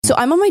So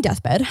I'm on my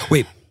deathbed.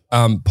 Wait,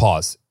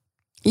 pause.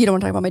 You don't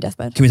want to talk about my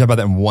deathbed? Can we talk about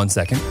that in 1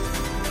 second?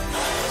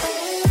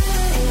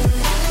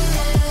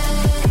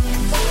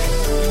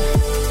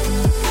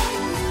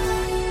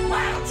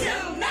 Wild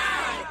till 9.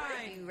 Are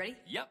you ready?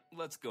 Yep,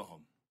 let's go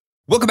home.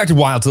 Welcome back to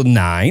Wild Till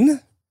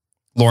 9.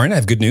 Lauren, I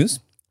have good news.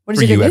 What is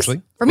for your you, good news?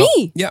 actually. For Well,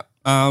 me? Yeah.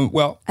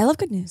 Well, I love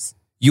good news.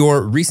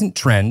 your recent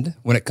trend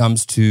when it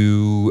comes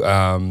to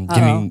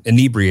getting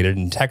inebriated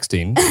and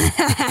texting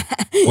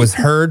was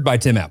heard by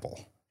Tim Apple.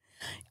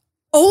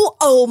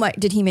 Oh my,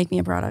 did he make me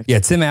a product? Yeah,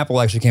 Tim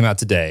Apple actually came out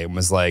today and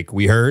was like,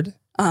 we heard,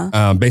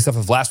 based off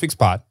of last week's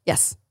pod,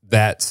 Yes.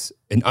 that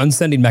an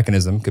unsending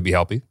mechanism could be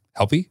helpful.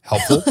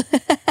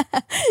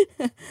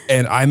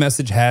 And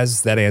iMessage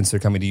has that answer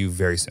coming to you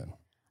very soon.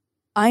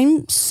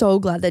 I'm so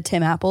glad that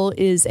Tim Apple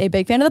is a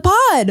big fan of the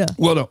pod.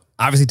 Well, no,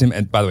 obviously, Tim,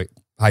 and by the way,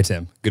 hi,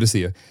 Tim. Good to see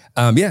you.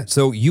 Yeah,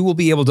 so you will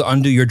be able to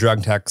undo your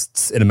drug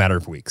texts in a matter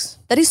of weeks.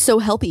 That is so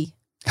helpy.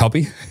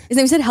 Helpy? His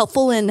name said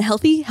helpful and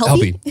healthy?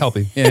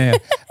 Helpy. Yeah.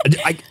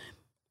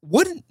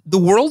 The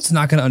world's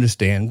not going to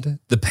understand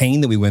the pain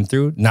that we went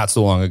through not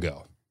so long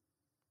ago.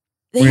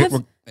 They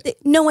have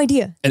no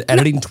idea. An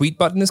editing tweet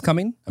button is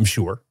coming, I'm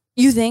sure.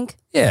 You think?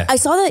 Yeah. I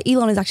saw that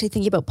Elon is actually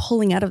thinking about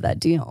pulling out of that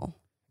deal.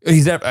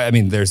 We can get I know.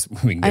 into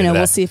We'll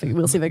that. see if it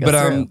goes through.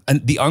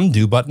 But the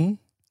undo button,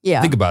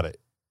 Yeah. think about it.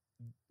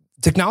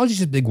 Technology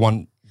is a big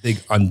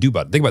undo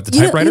button. Think about the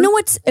You typewriter. know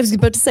what I was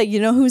about to say? You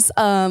know who's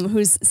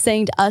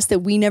saying to us that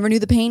we never knew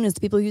the pain is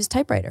the people who use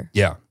typewriter.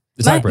 Yeah.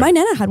 The typewriter. My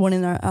nana had one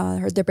in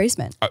their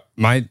basement.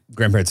 My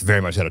grandparents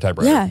very much had a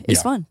typewriter. Yeah,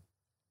 it's fun.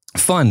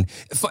 Fun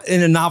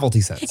in a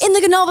novelty sense. In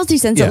the novelty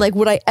sense Yeah. of like,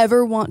 would I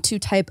ever want to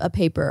type a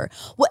paper?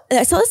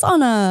 I saw this on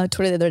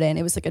Twitter the other day and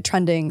it was like a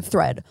trending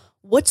thread.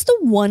 What's the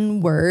one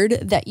word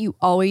that you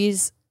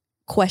always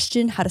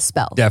question how to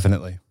spell?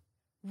 Definitely.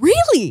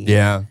 Really?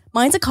 Yeah.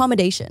 Mine's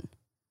accommodation.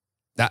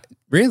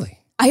 Really?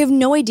 I have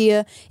no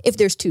idea if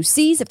there's two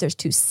C's, if there's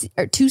two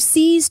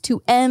C's,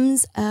 two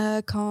M's,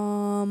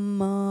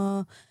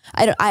 comma.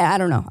 I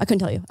don't know. I couldn't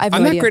tell you. I have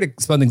I'm no not idea. great at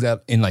spelling things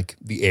out in like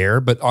the air,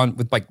 but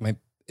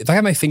if I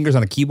have my fingers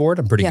on a keyboard,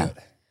 I'm pretty good.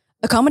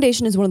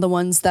 Accommodation is one of the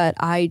ones that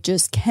I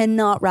just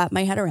cannot wrap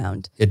my head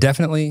around. Yeah,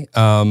 definitely.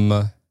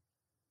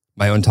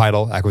 My own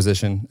title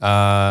acquisition.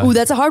 Ooh,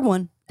 that's a hard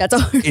one. That's a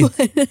hard one.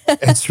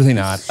 It's really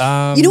not.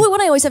 You know what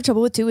one I always have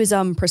trouble with too is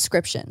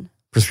prescription.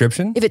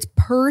 Prescription? If it's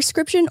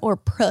prescription or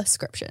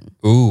prescription.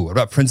 Ooh, what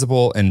about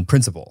principal and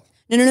principal?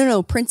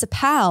 No.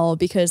 Principal,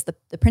 because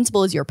the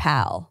principal is your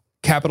pal.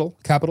 Capital?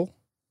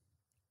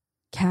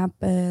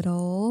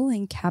 Capital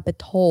and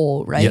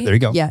capital, right? Yeah, there you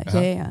go. Yeah, Uh-huh.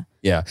 yeah.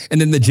 Yeah. And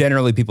then the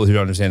generally people who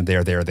don't understand there.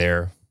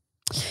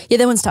 Yeah,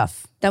 that one's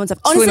tough. It's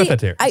Honestly, really not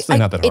that it's really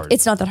not that hard.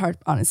 It's not that hard,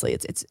 honestly.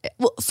 It's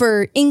well,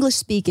 for English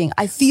speaking,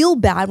 I feel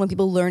bad when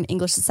people learn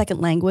English as a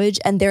second language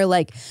and they're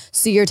like,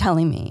 so you're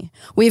telling me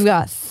we've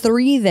got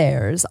 3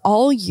 theirs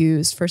all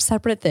used for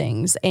separate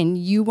things and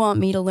you want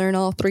me to learn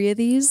all 3 of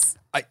these?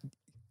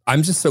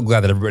 I'm just so glad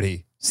that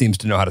everybody seems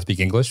to know how to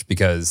speak English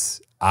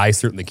because I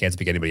certainly can't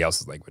speak anybody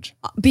else's language.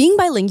 Being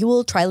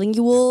bilingual,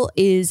 trilingual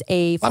is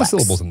a A lot of flex.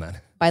 syllables in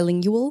that.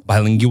 Bilingual?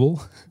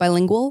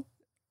 Bilingual?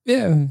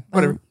 Yeah,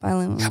 whatever.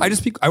 Bilingual.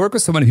 I work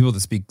with so many people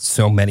that speak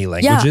so many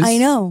languages. Yeah, I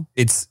know.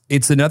 It's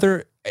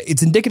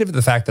indicative of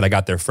the fact that I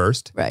got there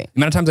first. Right. The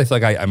amount of times I feel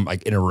like I'm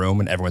like in a room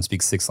and everyone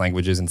speaks 6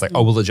 languages and it's like,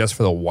 oh, we'll adjust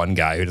for the one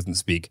guy who doesn't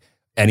speak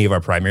any of our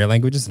primary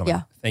languages. And I'm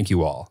like, thank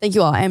you all. Thank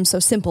you all. I am so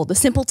simple. The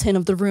simpleton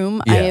of the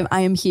room. Yeah.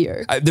 I am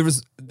here. I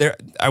was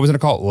on a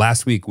call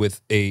last week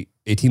with a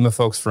team of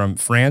folks from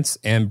France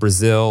and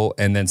Brazil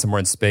and then somewhere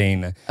in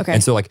Spain. Okay.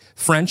 And so like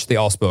French, they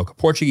all spoke.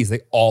 Portuguese,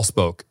 they all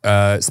spoke.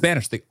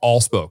 Spanish, they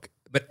all spoke.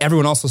 But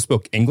everyone also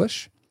spoke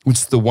English, which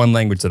is the one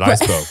language that I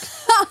spoke.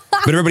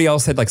 But everybody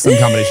else had like some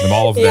combination of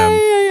all of them.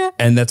 Yeah.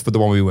 And that's the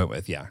one we went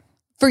with. Yeah.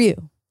 For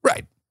you.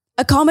 Right.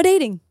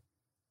 Accommodating.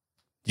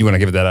 You want to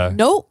give it that a...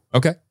 Nope.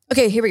 Okay.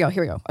 Okay, here we go.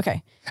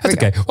 Okay. That's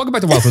okay. Welcome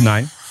back to Wild Till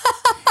 9.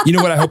 You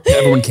know what I hope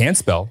everyone can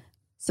spell?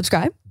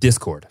 Subscribe.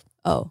 Discord.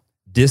 Oh.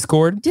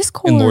 Discord.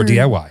 Discord. And Lord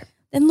DIY.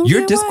 And Lord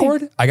Your DIY.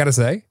 Discord, I got to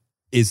say,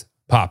 is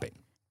popping.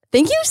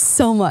 Thank you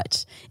so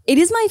much. It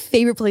is my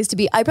favorite place to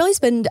be. I probably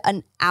spend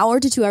an hour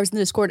to 2 hours in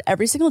the Discord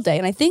every single day.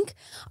 And I think,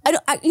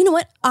 you know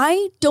what?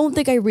 I don't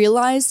think I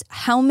realized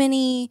how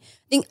many,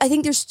 I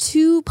think there's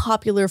 2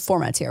 popular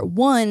formats here.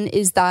 One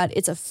is that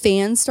it's a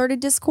fan-started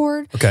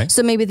Discord. Okay.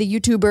 So maybe the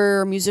YouTuber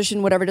or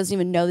musician, whatever, doesn't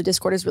even know the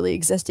Discord is really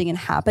existing and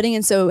happening.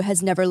 And so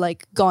has never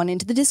like gone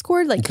into the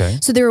Discord.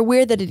 So they're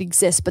aware that it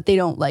exists, but they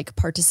don't like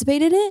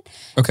participate in it.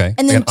 Okay.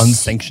 And then like an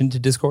unsanctioned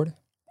Discord?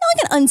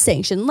 Like an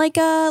unsanctioned, like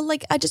a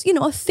just,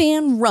 a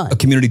fan run. A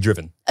community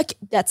driven.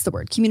 That's the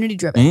word, community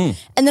driven.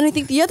 And then I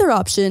think the other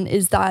option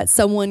is that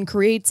someone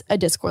creates a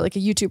Discord, like a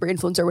YouTuber,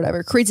 influencer, or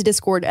whatever, creates a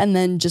Discord and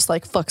then just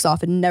like fucks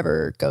off and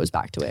never goes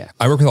back to it.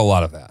 I work with a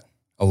lot of that.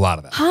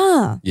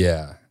 Huh.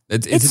 Yeah.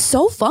 It's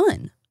so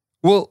fun.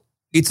 Well,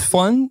 it's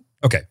fun.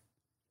 Okay.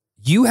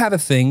 You have a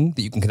thing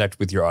that you can connect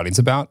with your audience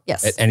about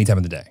Yes. at any time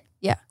of the day.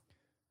 Yeah.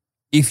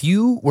 If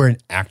you were an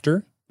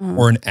actor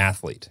or an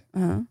athlete,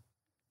 Uh-huh.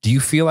 do you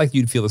feel like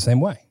you'd feel the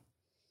same way?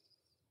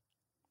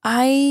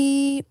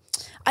 I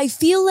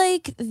feel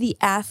like the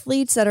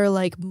athletes that are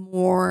like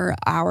more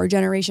our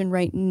generation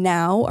right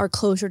now are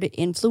closer to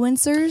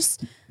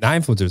influencers. Not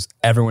influencers.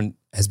 Everyone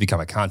has become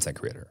a content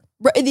creator.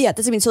 Right, yeah,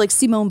 that's what I mean. So like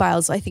Simone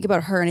Biles, I think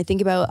about her and I think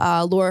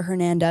about Laura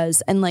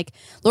Hernandez. And like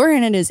Laura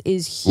Hernandez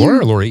is huge. Laura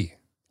or Lori?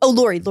 Oh,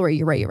 Lori,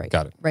 you're right.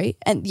 Got it. Right?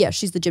 And yeah,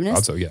 she's the gymnast.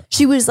 Also, yeah.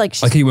 She was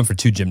like, Like how you went for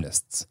 2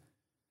 gymnasts.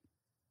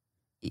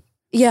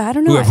 yeah, I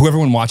don't know. Who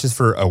everyone watches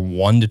for a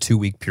 1 to 2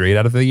 week period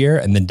out of the year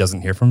and then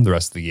doesn't hear from the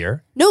rest of the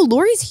year. No,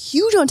 Lori's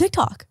huge on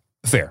TikTok.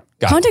 Fair.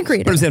 Got Content it.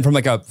 creator. But I'm saying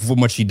from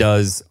what she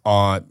does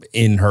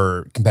in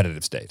her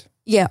competitive state.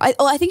 Yeah,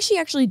 I think she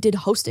actually did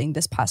hosting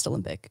this past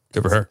Olympic.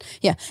 Good for her.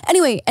 Yeah.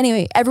 Anyway,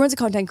 everyone's a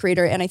content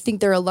creator, and I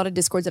think there are a lot of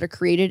Discords that are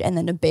created and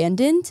then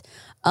abandoned.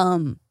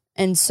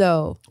 And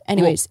so,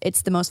 anyways,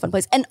 it's the most fun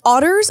place. And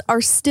otters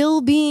are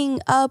still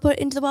being put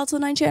into the Wild Till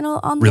 9 channel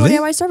on the Really?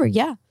 DIY server.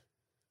 Yeah,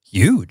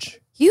 Huge.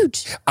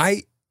 huge.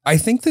 I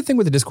think the thing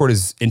with the Discord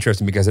is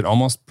interesting because it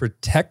almost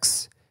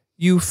protects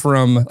you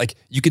from, like,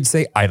 you could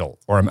say idle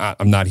or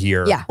I'm not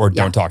here Yeah, or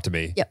yeah. don't talk to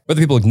me. Yep. Whether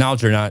people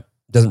acknowledge it or not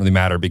doesn't really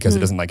matter because it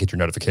doesn't like hit your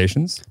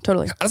notifications.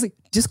 Totally. Honestly,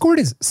 Discord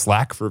is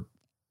Slack for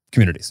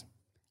communities.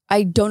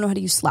 I don't know how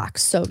to use Slack,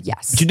 so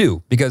yes. But you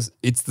do because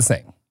it's the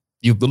same.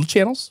 You have little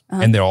channels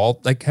and they all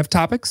like have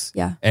topics.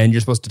 Yeah. And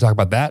you're supposed to talk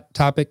about that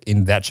topic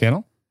in that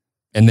channel.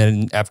 And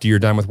then after you're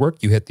done with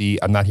work, you hit the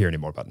I'm not here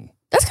anymore button.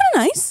 That's kind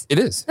of nice. It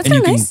is. That's and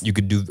you kinda can nice. you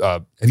could do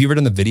have you ever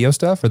done the video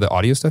stuff or the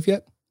audio stuff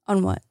yet?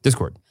 On what?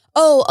 Discord.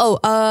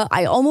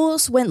 I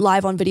almost went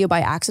live on video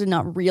by accident,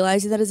 not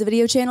realizing that it's a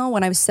video channel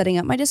when I was setting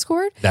up my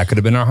Discord. That could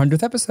have been our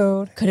 100th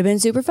episode. Could have been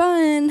super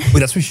fun. Wait,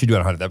 that's what we should do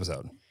on our 100th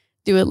episode.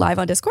 Do it live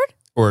on Discord?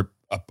 Or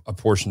a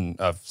portion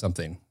of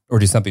something. Or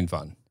do something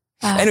fun.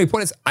 Anyway,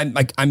 point is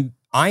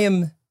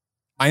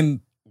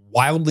I'm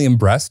wildly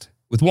impressed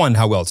with one,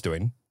 how well it's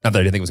doing. Not that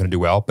I didn't think it was gonna do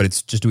well, but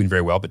it's just doing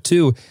very well. But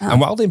 2, I'm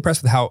wildly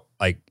impressed with how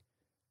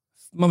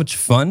much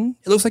fun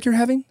it looks like you're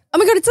having. Oh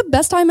my God, it's the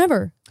best time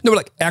ever. No, but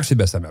like actually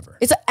best time ever.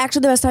 It's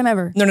actually the best time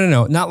ever.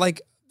 No. Not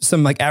like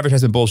some like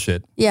advertisement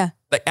bullshit. Yeah.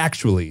 Like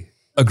actually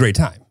a great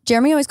time.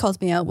 Jeremy always calls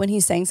me out when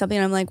he's saying something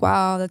and I'm like,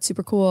 wow, that's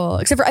super cool.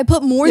 Except for I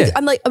put more, Yeah.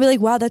 I'll be like,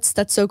 wow, that's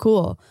so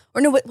cool.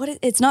 Or no, what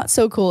it's not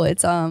so cool.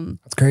 It's,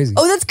 That's crazy.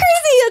 oh, that's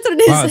crazy. That's what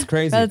it is. Wow, that's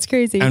crazy. That's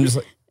crazy. I'm just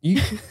like,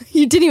 you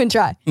didn't even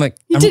try. like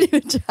You I'm- didn't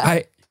even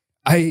try.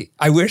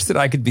 I wish that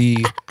I could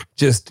be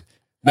just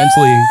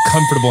mentally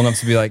comfortable enough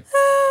to be like,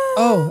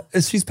 oh,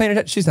 she's paying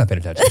attention. She's not paying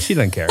attention. She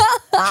doesn't care.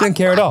 She doesn't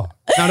care at all.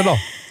 Not at all.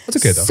 That's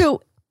okay though.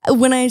 So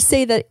when I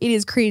say that it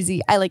is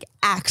crazy, I like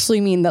actually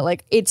mean that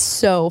like it's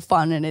so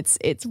fun and it's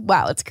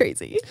wow, it's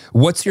crazy.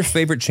 What's your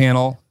favorite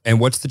channel and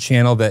what's the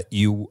channel that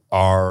you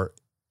are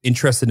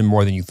interested in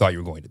more than you thought you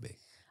were going to be?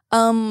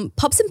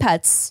 Pups and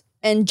Pets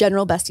and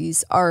General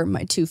Besties are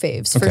my 2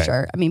 faves for Okay.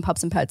 sure. I mean,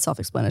 Pups and Pets,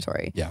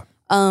 self-explanatory. Yeah.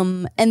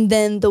 And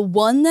then the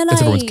one that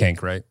That's I everyone's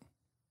kink, right?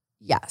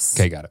 yes,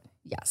 Okay, got it.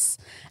 yes,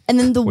 and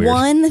then the Weird.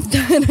 one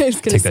that I was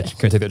gonna Take say, that.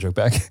 Can I take that joke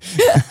back?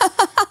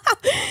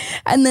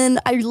 and then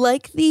I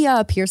like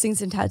the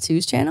piercings and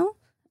tattoos channel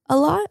a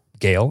lot.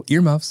 Gail,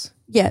 earmuffs.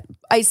 Yeah,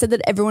 I said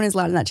that everyone is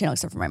allowed in that channel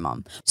except for my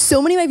mom.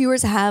 So many of my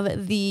viewers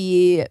have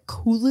the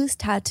coolest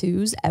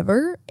tattoos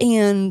ever,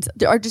 and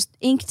they are just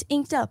inked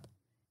up,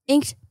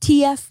 inked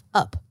TF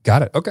up.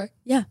 Got it. Okay.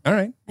 Yeah, All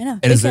right. I know.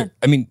 And Big is fan. there,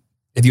 I mean,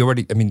 have you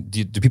already, I mean,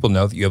 do people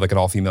know that you have like an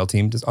all-female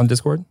team on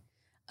Discord?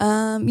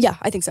 Yeah,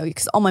 I think so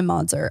because all my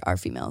mods are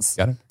females.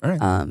 Got it. All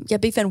right. Yeah,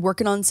 big fan.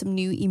 Working on some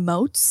new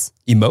emotes,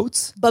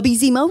 Emotes?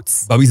 Bubby's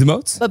emotes, Bubby's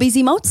emotes? Bubby's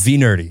emotes. V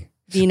nerdy.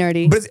 V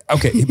nerdy. But it's,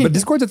 okay, but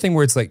Discord's a thing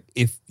where it's like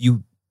I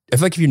feel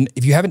like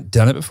if you haven't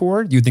done it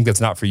before, you would think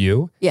that's not for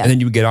you. Yeah. And then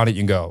you would get on it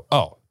and go,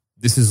 oh,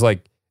 this is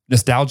like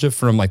nostalgia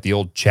from like the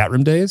old chat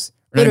room days.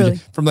 Or not even-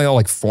 Literally. From like all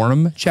like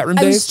forum chat room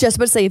I days. was just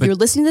about to say, if you're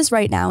listening to this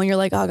right now and you're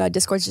like, oh God,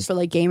 Discord's just for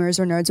like gamers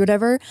or nerds or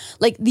whatever,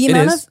 like the It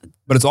amount is, of,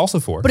 but it's also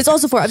for. but it's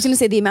also for, I was going to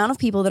say the amount of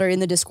people that are in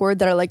the Discord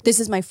that are like, this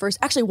is my first,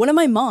 actually one of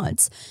my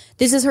mods,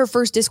 this is her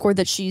first Discord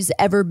that she's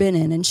ever been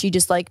in. And she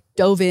just like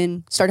dove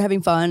in, started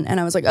having fun. And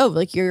I was like, oh,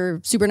 like you're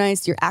super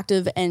nice, you're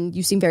active and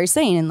you seem very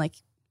sane. And like,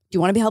 do you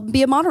want to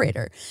be a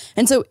moderator?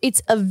 And so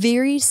it's a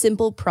very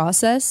simple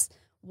process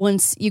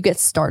once you get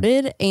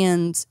started,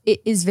 and it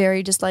is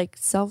very just like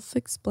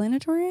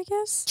self-explanatory, I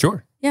guess.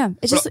 Sure. Yeah,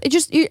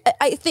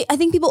 I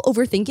think people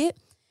overthink it,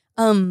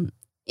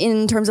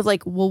 in terms of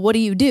like, well, what do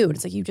you do? And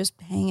it's like you just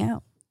hang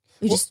out.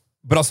 You just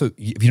But also,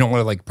 if you don't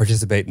want to like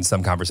participate in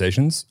some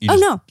conversations, you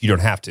no. you don't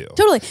have to.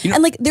 totally. You know-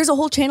 And like, there's a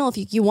whole channel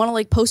if you want to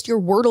like post your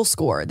Wordle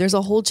score. There's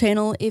a whole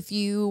channel if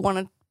you want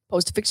to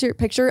post a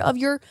picture of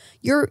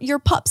your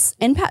pups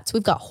and pets.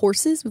 We've got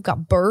horses, we've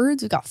got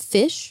birds, we've got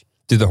fish.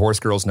 Do the horse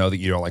girls know that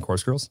you don't like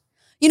horse girls?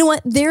 You know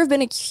what? There have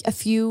been a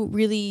few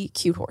really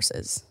cute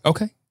horses.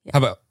 Okay. How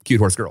about cute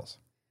horse girls?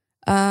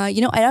 I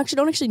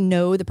don't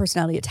know the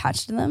personality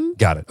attached to them.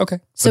 Got it. Okay.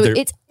 So But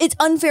they're- it's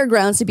unfair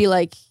grounds to be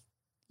like,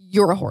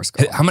 you're a horse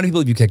girl. how many people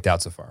have you kicked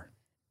out so far?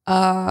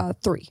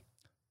 3.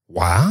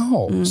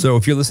 Wow. So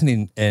if you're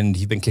listening and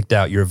you've been kicked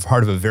out, you're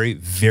part of a very,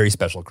 very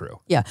special crew.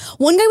 Yeah.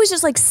 One guy was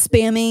just like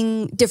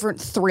spamming different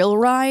thrill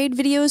ride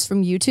videos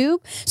from YouTube.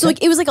 So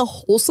like it was like a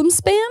wholesome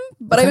spam,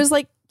 but I was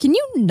like, can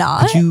you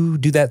not? Could you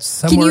do that Can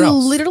somewhere you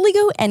else? literally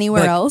go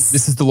anywhere Like, else?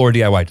 This is the Lord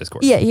DIY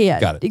Discord. Yeah.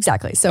 Got it.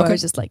 Exactly. So I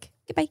was just like,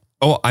 goodbye.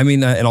 Oh, I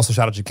mean, and also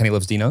shout out to Kenny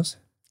Loves Dinos,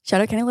 Shout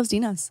out Kenny Loves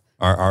Dinos.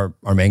 our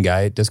main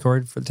guy at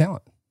Discord for the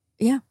talent.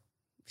 Yeah.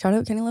 Shout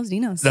out Kenny Loves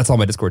Dinos. That's all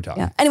my Discord talk.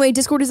 Yeah. Anyway,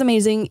 Discord is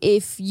amazing.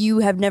 If you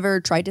have never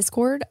tried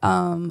Discord,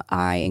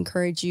 I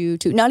encourage you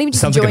to not even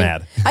just Sounds like join. an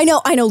ad. I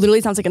know.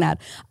 Literally sounds like an ad.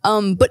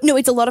 But no,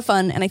 it's a lot of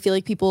fun, and I feel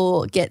like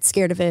people get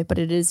scared of it, but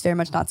it is very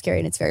much not scary,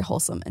 and it's very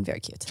wholesome and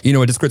very cute. You know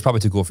what? Discord's probably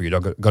too cool for you.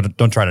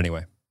 Don't try it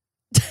anyway.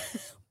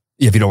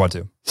 If you don't want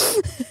to.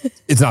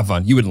 It's not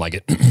fun. You wouldn't like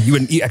it. You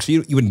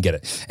wouldn't get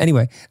it.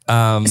 Anyway.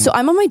 So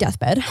I'm on my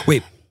deathbed.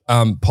 Wait,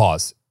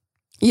 pause.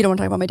 You don't want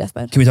to talk about my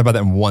deathbed? Can we talk about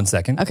that in 1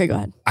 second? Okay, go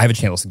ahead. I have a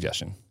channel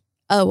suggestion.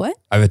 Oh, what?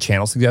 I have a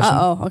channel suggestion.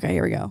 Okay,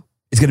 here we go.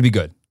 It's going to be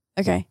good.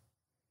 Okay.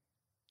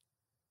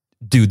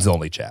 Dudes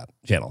only channel.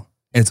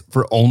 And it's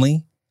for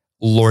only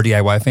Lord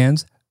DIY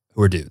fans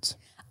who are dudes.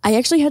 I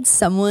actually had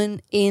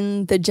someone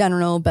in the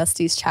general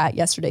besties chat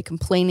yesterday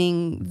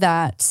complaining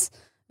that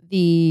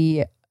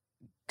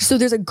so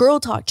there's a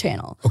girl talk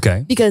channel.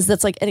 Okay. Because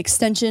that's like an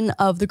extension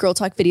of the girl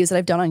talk videos that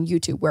I've done on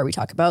YouTube where we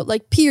talk about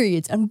like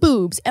periods and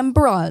boobs and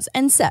bras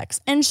and sex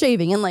and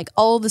shaving and like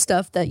all the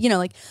stuff that,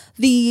 like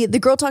the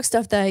girl talk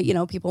stuff that,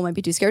 people might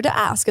be too scared to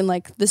ask and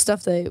like the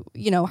stuff that,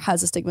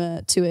 has a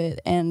stigma to it.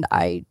 And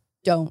I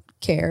don't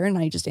care and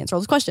I just answer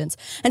all those questions.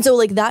 And so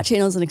like that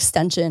channel is an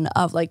extension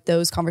of like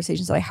those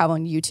conversations that I have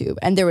on YouTube.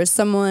 And there was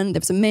a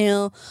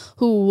male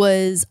who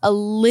was a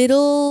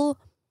little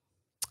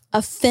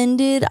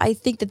offended, I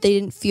think, that they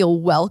didn't feel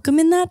welcome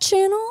in that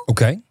channel.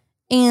 Okay.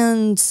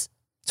 And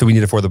so we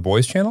need it for the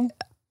boys channel?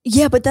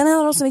 yeah, but then that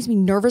also makes me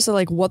nervous of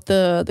like what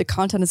the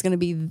content is going to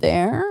be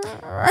there.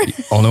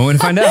 I'll know when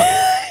to find out.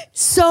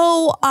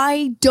 So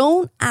I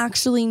don't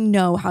actually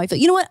know how I feel.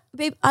 You know what,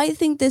 babe? I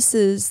think this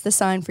is the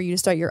sign for you to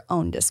start your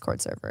own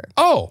Discord server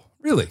Oh,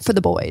 really? for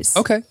the boys.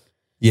 Okay.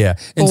 Yeah.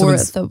 And For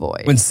so the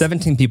boys. when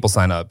 17 people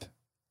sign up,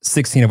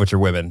 16 of which are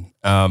women,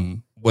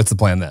 what's the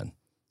plan then?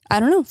 I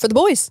don't know. For the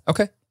boys.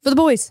 Okay. For the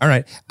boys. All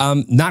right.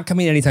 Not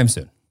coming anytime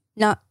soon.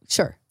 Not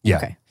sure. Yeah.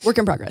 Okay. Work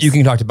in progress. You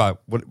can talk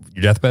about what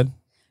your deathbed?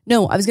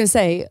 No, I was going to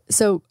say,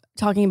 so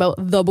talking about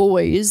The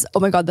Boys, oh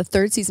my God, the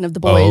 3rd season of The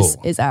Boys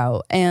is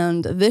out.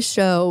 And this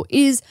show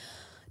is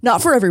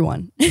not for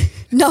everyone.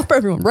 Not for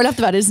everyone. Right off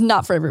the bat, it is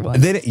not for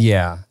everyone.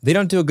 They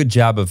don't do a good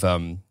job of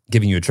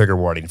giving you a trigger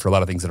warning for a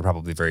lot of things that are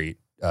probably very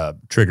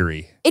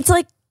triggery. It's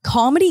like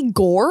comedy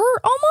gore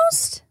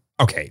almost.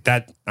 Okay.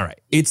 All right.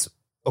 It's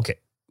okay.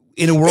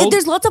 In a world,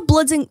 There's lots of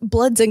bloods and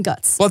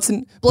guts. bloods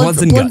and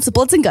guts.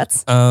 Bloods and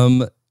guts.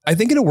 I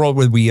think in a world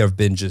where we have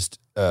been just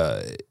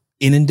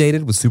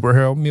inundated with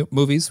superhero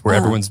movies where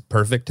everyone's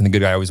perfect and the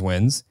good guy always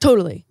wins,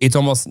 Totally. it's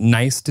almost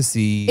nice to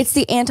see. It's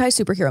the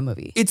anti-superhero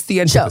movie. It's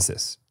the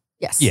antithesis.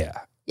 Yes. Yeah.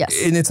 Yes.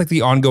 And it's like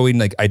the ongoing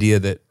like idea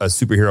that a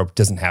superhero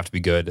doesn't have to be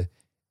good.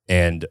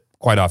 And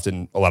quite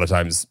often, a lot of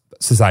times,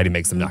 society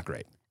makes them not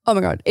great. Oh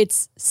my God.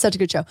 It's such a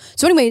good show.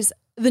 So anyways,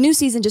 the new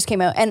season just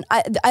came out and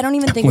I don't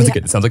even think Once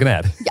again, it sounds like an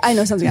ad. I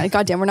know something.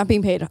 Goddamn, we're not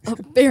being paid.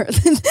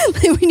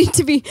 We need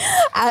to be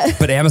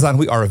But Amazon,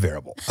 we are a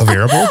variable. A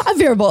variable?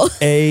 available.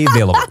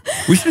 Available.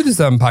 We should do this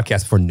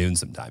podcast before noon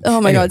sometime.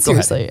 Oh my Anyway, God, go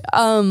ahead. seriously. What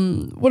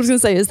I was going to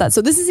say is that,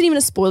 so this isn't even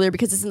a spoiler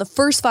because it's in the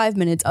first 5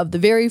 minutes of the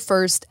very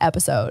first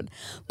episode.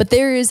 But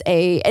there is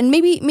and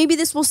maybe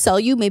this will sell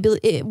you, maybe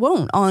it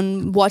won't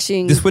on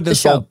watching This wouldn't the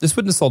have show. this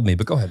wouldn't have sold me,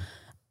 but go ahead.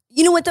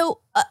 You know what though?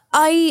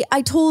 I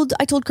told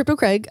Crypto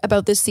Craig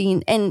about this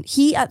scene, and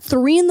he at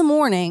 3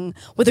 a.m.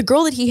 with a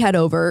girl that he had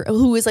over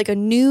who was like a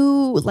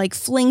new like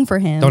fling for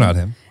him. Don't out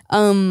him.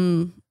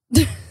 Don't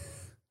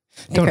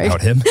Craig.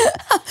 out him.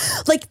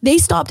 Like they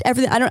stopped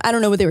everything. I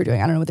don't know what they were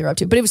doing. I don't know what they were up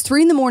to. But it was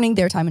 3 a.m.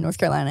 their time in North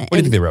Carolina. What do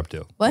you think they were up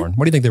to? What? Lauren?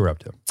 What do you think they were up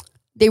to?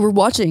 They were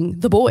watching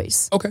The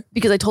Boys. Okay.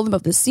 Because I told them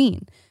about this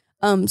scene.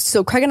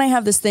 So Craig and I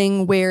have this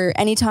thing where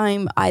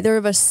anytime either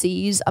of us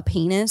sees a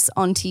penis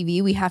on TV,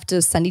 we have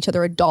to send each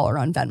other $1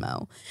 on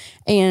Venmo.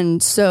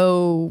 And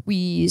so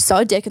we saw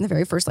a dick in the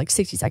very first like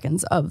 60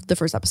 seconds of the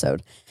first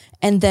episode.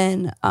 And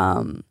then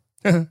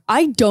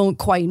I don't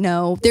quite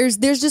know. There's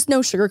just no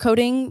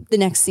sugarcoating the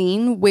next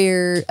scene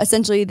where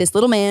essentially this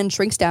little man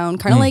shrinks down,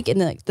 kind of like in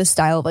the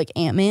style of like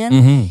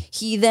Ant-Man.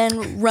 He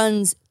then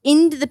runs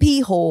into the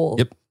pee hole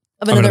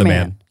of another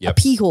man. Yep. A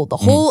pee hole. The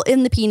hole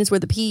in the penis where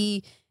the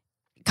pee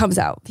comes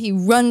out. He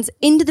runs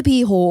into the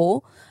pee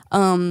hole,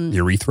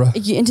 Urethra.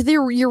 into the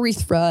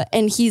urethra,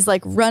 and he's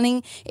like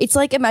running. It's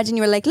like imagine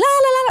you were like la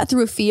la la la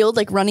through a field,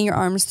 like running your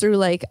arms through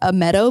like a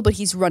meadow, but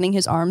he's running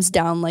his arms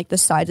down like the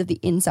sides of the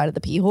inside of the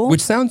pee hole.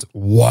 Which sounds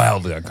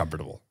wildly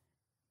uncomfortable.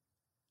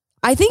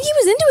 I think he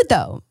was into it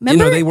though.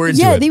 Remember? they were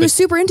into yeah, it, they were but-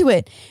 super into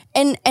it.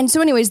 And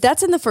so anyways,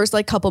 that's in the first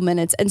like couple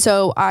minutes. And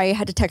so I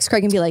had to text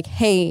Craig and be like,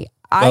 hey,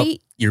 Well,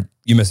 you're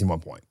missing one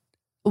point.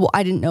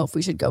 I didn't know if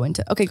we should go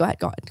into. Okay, go ahead.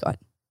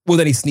 Well,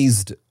 then he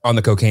sneezed on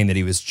the cocaine that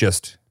he was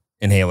just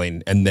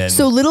inhaling, and then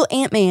So little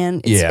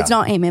Ant-Man, Yeah. it's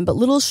not Ant-Man, but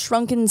little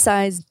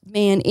shrunken-sized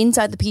man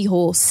inside the pee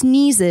hole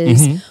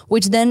sneezes,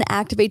 which then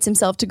activates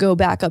himself to go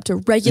back up to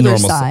regular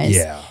Normal size.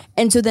 yeah.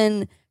 And so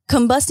then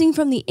combusting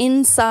from the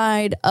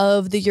inside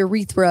of the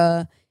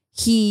urethra,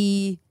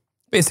 he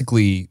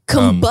basically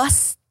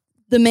combusts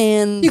the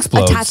man He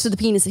explodes. attached to the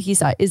penis that he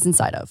is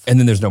inside of. and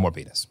then there's no more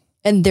penis.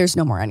 And there's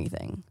no more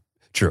anything.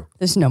 True.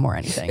 There's no more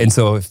anything. And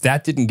so if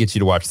that didn't get you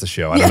to watch the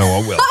show, I don't know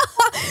what will.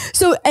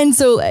 So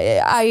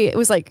I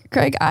was like,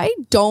 Craig, I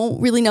don't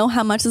really know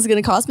how much this is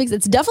going to cost me because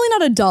it's definitely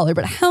not $1,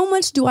 but how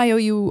much do I owe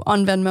you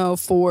on Venmo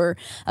for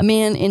a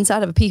man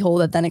inside of a pee hole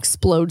that then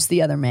explodes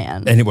the other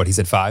man? And what, he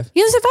said 5?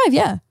 He said 5,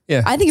 yeah.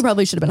 Yeah. I think it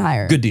probably should have been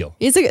higher. Good deal.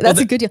 That's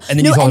a good deal. And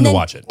then you told him to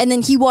watch it. And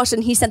then he watched it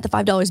and he sent the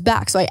 $5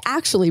 back. So I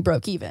actually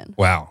broke even.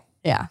 Wow.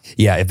 Yeah.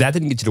 Yeah, if that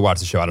didn't get you to watch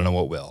the show, I don't know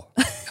what will.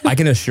 I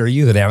can assure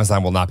you that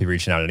Amazon will not be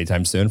reaching out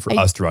anytime soon for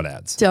us to run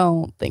ads.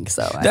 Don't think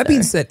so. That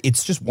being said,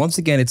 it's just, once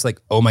again, it's like,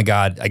 oh my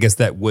God, I guess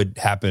that would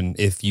happen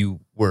if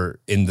you were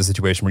in the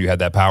situation where you had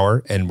that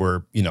power and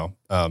were,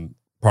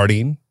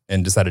 partying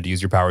and decided to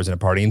use your powers in a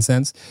partying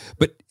sense.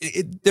 But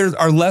there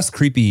are less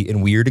creepy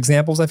and weird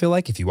examples, I feel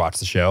like, if you watch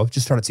the show.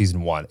 Just start at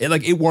season 1.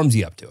 It warms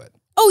you up to it.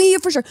 Oh yeah,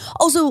 for sure.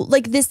 Also,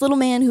 like this little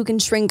man who can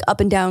shrink up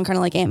and down, kind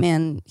of like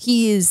Ant-Man.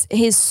 His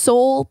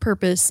sole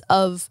purpose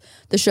of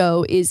the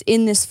show is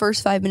in this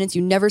first 5 minutes.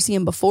 You never see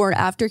him before or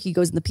after. He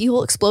goes in the pee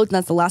hole, explodes, and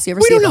that's the last you ever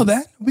We see don't of know him.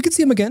 that. We could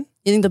see him again.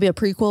 You think there'll be a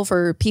prequel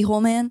for Pee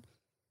Hole Man?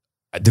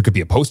 There could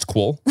be a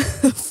post-quel.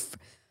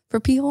 For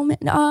Pee Hole Man?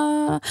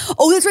 Oh,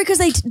 that's right, because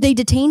they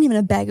detain him in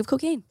a bag of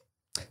cocaine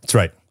That's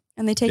right.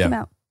 and they take Yeah. him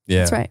out. Yeah.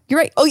 That's right. You're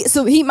right. Oh yeah,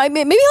 so maybe he'll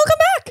come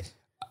back.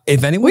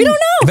 If anyone, We don't know.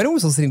 If anyone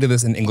was listening to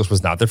this and English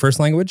was not their first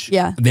language,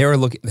 Yeah. they were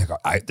looking. They go,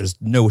 there's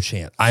no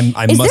chance. I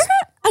Is must. there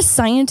a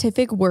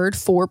scientific word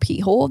for pee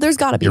hole? There's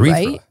got to be, Urethra.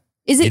 right?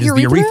 Is it It is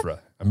urethra? the urethra.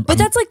 But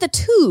that's like the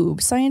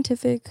tube.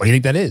 Scientific. What do you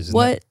think that is? Isn't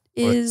What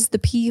that- is the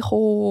pee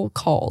hole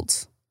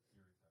called?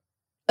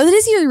 Oh, that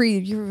is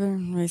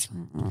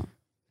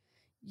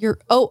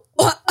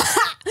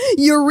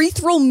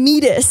urethral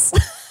meatus.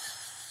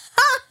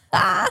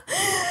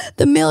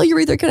 The male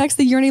urethra connects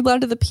the urinary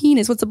bladder to the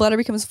penis. Once the bladder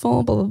becomes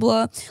full, blah, blah,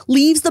 blah,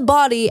 leaves the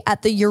body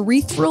at the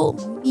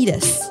urethral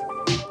meatus.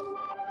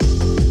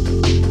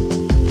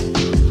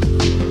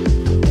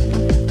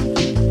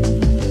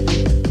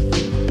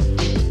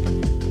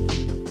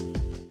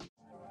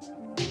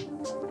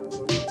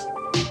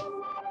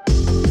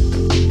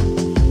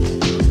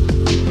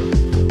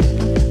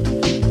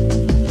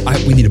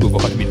 We need to move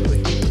on immediately.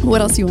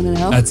 What else do you want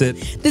to know? That's it.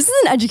 This is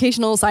an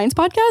educational science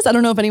podcast. I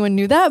don't know if anyone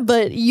knew that,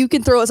 but you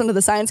can throw us under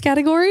the science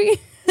category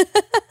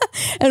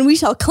and we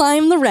shall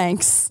climb the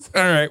ranks.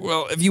 All right.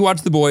 Well, if you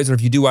watch The Boys, or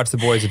if you do watch The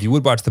Boys, if you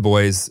would watch The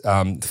Boys,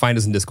 find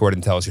us in Discord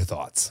and tell us your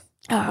thoughts.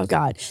 Oh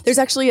God. There's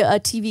actually a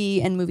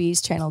TV and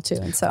movies channel too.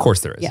 And so, Of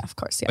course there is. Yeah, of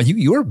course. Yeah.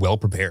 You are well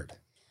prepared.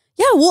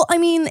 Yeah. Well, I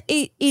mean,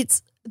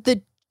 it's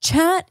the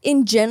chat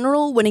in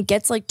general, when it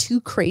gets like too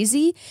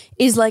crazy,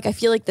 is like, I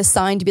feel like the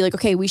sign to be like,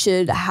 okay, we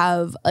should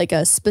have like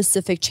a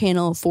specific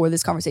channel for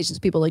this conversation so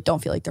people like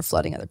don't feel like they're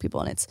flooding other people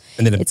and it's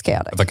If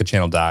chaotic. If like a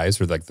channel dies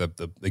or like the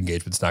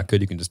engagement's not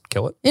good, you can just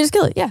kill it. You just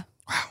kill it. Yeah.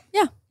 Wow.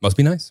 Yeah. Must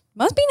be nice.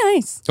 Must be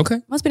nice. Okay.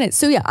 Must be nice.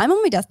 So yeah, I'm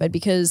on my deathbed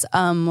because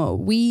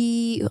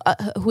we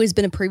who has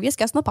been a previous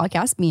guest on the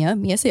podcast, Mia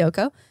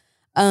Sayoko,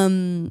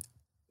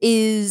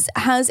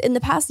 has in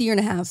the past year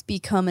and a half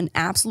become an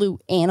absolute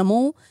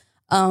animal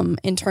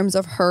in terms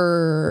of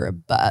her.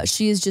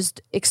 She has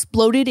just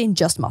exploded in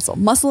just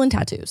muscle and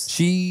tattoos.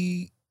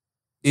 She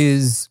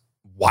is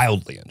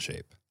wildly in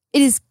shape.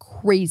 It is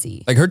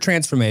crazy. Like her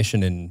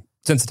transformation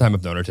since the time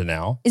I've known her to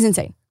now, It's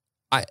insane.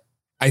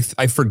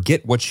 I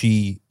forget what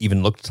she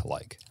even looked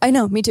like. I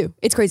know, me too.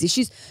 It's crazy.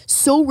 She's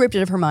so ripped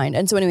out of her mind.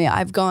 And so anyway,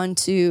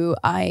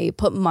 I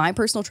put my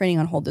personal training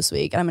on hold this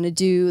week and I'm going to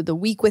do the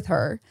week with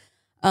her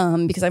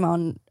because I'm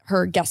on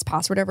her guest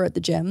pass or whatever at the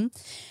gym.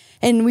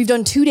 And we've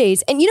done 2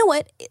 days. And you know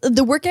what?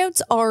 The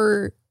workouts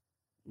are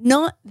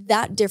not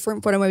that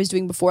different from what I was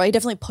doing before. I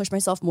definitely push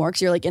myself more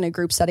because you're like in a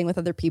group setting with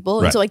other people.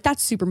 And Right. so like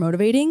that's super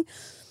motivating.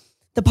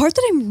 The part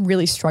that I'm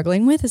really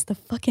struggling with is the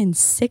fucking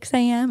 6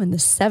 a.m. and the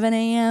 7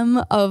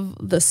 a.m. of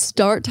the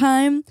start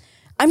time.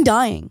 I'm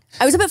dying.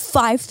 I was up at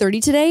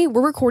 5:30 today.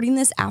 We're recording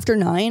this after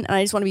 9. And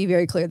I just want to be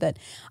very clear that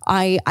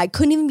I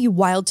couldn't even be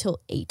wild till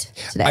 8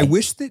 today. I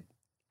wish that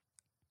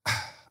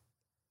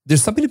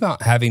there's something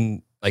about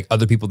having like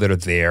other people that are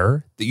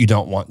there that you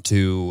don't want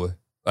to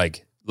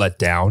like let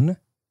down,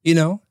 you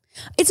know?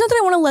 It's not that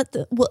I want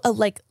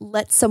to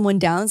let someone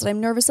down that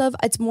I'm nervous of.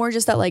 It's more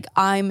just that like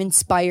I'm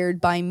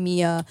inspired by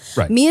Mia.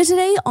 Right. Mia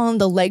today on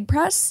the leg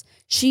press,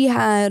 she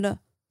had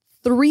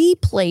 3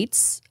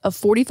 plates of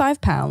 45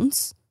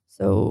 pounds.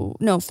 So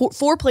no,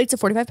 4 plates of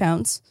 45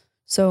 pounds.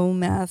 So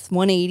math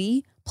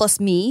 180 plus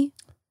me.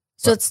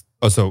 So it's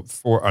Oh, so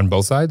 4 on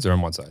both sides or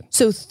on one side?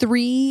 so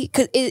 3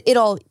 because it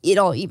all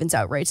evens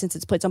out, right? Since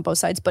it's plates on both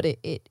sides, but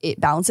it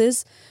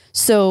balances.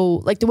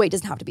 So like the weight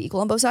doesn't have to be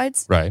equal on both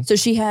sides. Right. So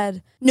she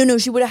had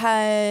she would have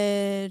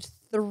had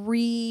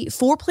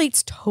 4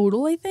 plates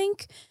total, I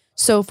think.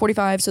 So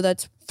 45. So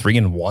that's 3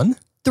 and 1?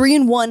 3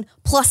 and 1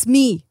 plus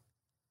me.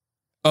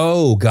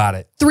 Oh, got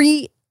it.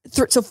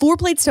 So 4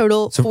 plates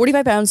total, So-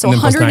 45 pounds. So and then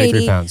plus 180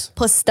 93 pounds.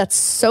 plus. That's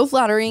so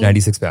flattering.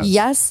 96 pounds.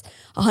 Yes,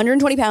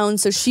 120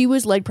 pounds. So she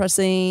was leg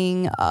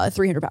pressing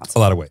 300 pounds. A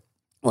lot of weight.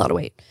 A lot of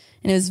weight.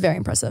 And it was very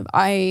impressive.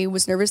 I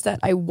was nervous that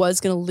I was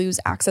going to lose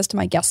access to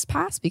my guest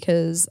pass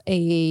because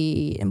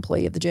a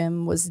employee of the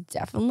gym was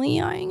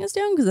definitely eyeing us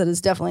down because that is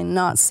definitely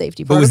not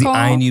safety But was protocol. he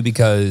eyeing you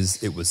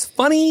because it was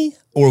funny,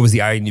 or was he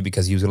eyeing you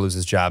because he was going to lose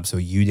his job, so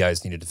you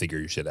guys needed to figure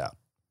your shit out?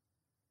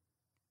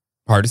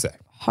 Hard to say.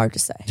 Hard to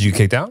say. Did you get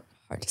kicked out?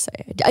 Hard to say.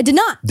 I did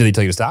not. Did they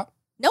tell you to stop?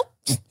 Nope.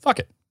 Fuck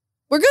it.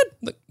 We're good.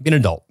 Look, be an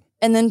adult.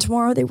 And then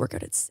tomorrow they work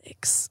out at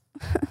 6.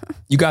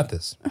 You got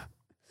this.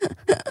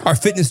 Our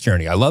fitness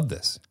journey. I love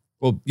this.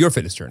 Well, your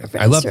fitness journey.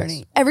 I love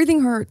this.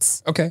 Everything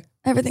hurts. Okay.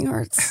 Everything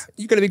hurts.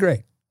 You're going to be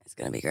great. It's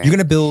going to be great. You're going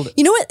to build.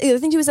 You know what? The other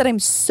thing too is that I'm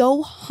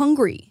so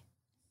hungry.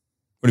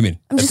 What do you mean?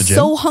 I'm At just the gym?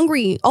 so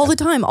hungry all the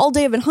time. All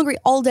day. I've been hungry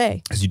all day.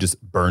 Because you just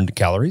burned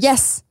calories?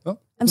 Yes. Oh,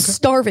 I'm okay.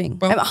 starving.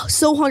 Well- I'm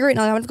so hungry right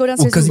now. I want to go Well,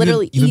 downstairs because and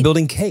literally you've been eat.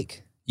 building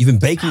cake. You've been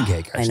baking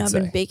cake, I I know. should I've say.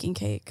 been baking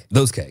cake.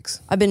 Those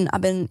cakes. I've been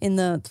in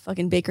the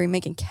fucking bakery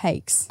making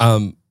cakes.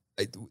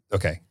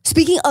 Okay.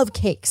 Speaking of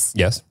cakes,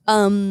 Yes.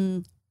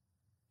 the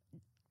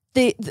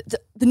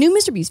new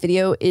Mr. Beast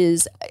video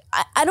is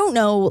I don't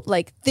know,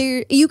 like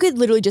there you could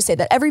literally just say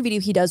that every video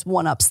he does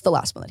one ups the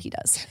last one that he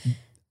does.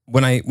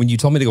 When you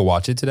told me to go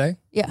watch it today,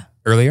 Yeah.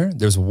 earlier,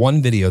 there's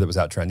one video that was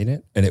out trending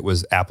it, and it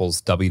was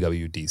Apple's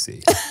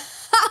WWDC,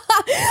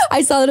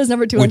 I saw that as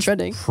number 2 on which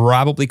trending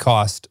probably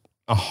cost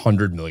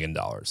 $100 million.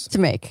 to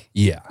make.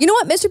 Yeah. You know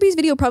what? Mr. Beast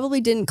video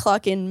probably didn't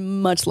clock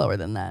in much lower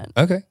than that.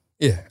 Okay.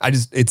 Yeah.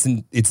 It's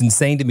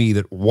insane to me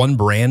that one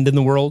brand in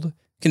the world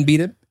can beat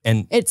it,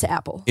 and It's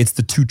Apple. it's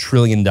the $2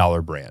 trillion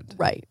brand.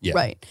 Right. Yeah.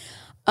 Right.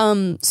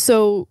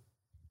 So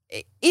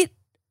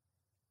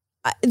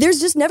there's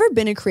just never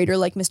been a creator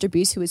like Mr.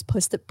 Beast who has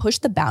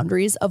pushed the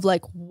boundaries of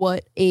like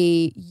what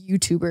a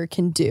YouTuber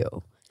can do.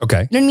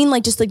 Okay. You know what I mean?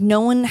 Like just like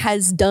no one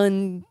has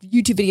done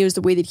YouTube videos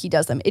the way that he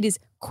does them. It is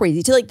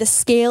crazy to like the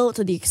scale,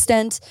 to the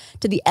extent,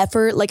 to the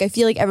effort. Like I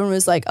feel like everyone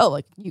was like, oh,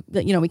 like you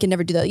know, we can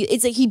never do that.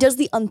 It's like he does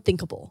the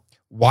unthinkable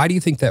Why do you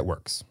think that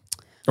works?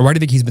 Or why do you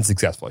think he's been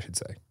successful, I should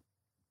say?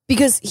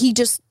 because he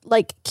just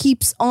like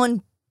keeps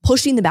on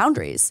pushing the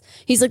boundaries.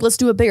 He's like, let's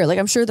do it bigger. Like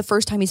I'm sure the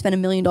first time he spent $1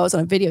 million on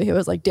a video, he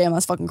was like, damn,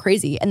 that's fucking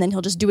crazy. And then he'll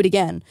just do it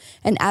again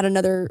and add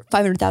another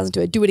 500,000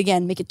 to it. Do it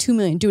again, make it 2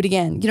 million, do it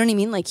again. You know what I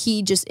mean? Like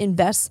he just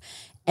invests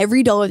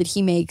every dollar that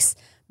he makes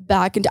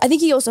back into. I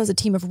think he also has a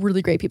team of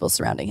really great people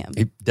surrounding him.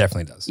 He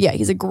definitely does. Yeah,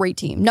 he's a great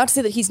team. Not to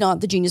say that he's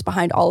not the genius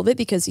behind all of it,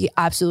 because he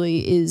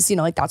absolutely is, you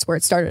know, like that's where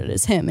it started,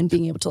 is him and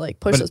being able to like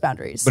push those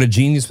boundaries. But a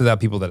genius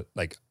without people that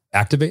like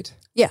activate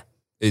Yeah.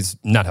 is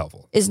not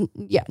helpful.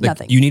 Like,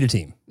 Nothing. You need a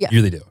team. Yeah. You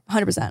really do.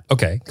 100%.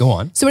 Okay, go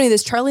on. So anyway,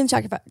 this Charlie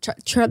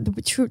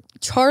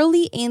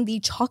and the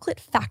Chocolate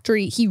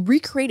Factory, he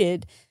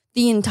recreated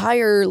the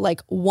entire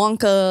like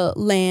Wonka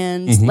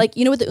land, Mhm. like,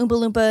 you know, with the Oompa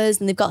Loompas,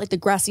 and they've got like the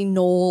grassy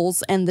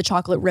knolls and the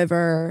chocolate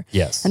river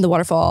Yes. and the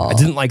waterfall. I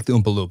didn't like the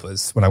Oompa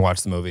Loompas when I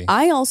watched the movie.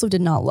 I also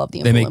did not love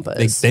the They Oompa make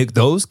Loompas.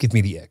 those give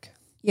me the ick.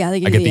 Yeah,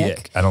 they give I me get the the ick.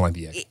 ick. I don't like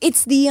the ick.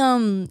 It's the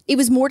it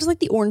was more just like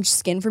the orange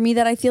skin for me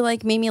that I feel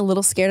like made me a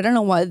little scared. I don't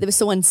know why it was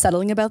so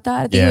unsettling about that.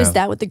 I think it was Yeah.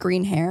 that with the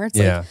green hair. It's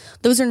Yeah. like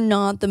those are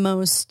not the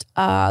most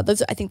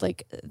those I think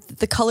like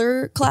the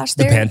color clash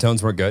The there.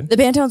 Pantones weren't good. The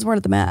Pantones weren't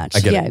at the match. I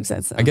get yeah, it.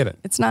 exactly. I get it.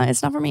 It's not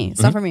for me.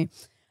 It's not for me.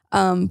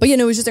 But you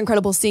know, it was just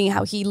incredible seeing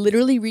how he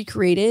literally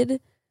recreated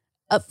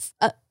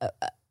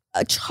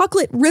a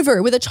chocolate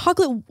river with a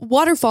chocolate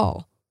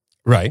waterfall.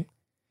 Right.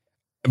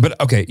 But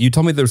okay, you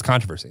told me there was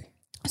controversy.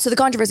 So the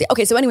controversy.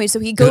 Okay, so anyway, so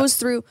he goes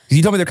through. 'Cause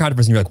you told me there was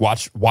controversy and you're like,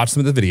 watch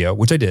some of the video,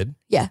 which I did.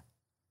 Yeah.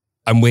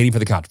 I'm waiting for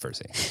the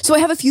controversy. So I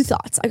have a few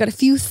thoughts. I got a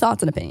few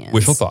thoughts and opinions.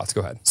 Wishful thoughts.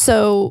 Go ahead.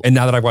 So And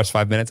now that I've watched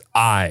 5 minutes,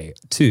 I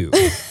too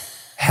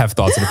have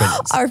thoughts and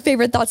opinions. our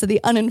favorite thoughts are the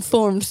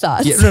uninformed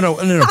thoughts. Yeah,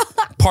 no.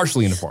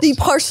 Partially informed. The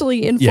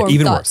partially informed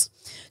even thoughts.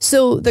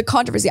 So the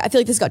controversy, I feel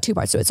like this got 2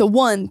 parts to it. So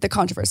one, the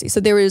controversy. So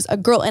there was a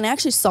girl, and I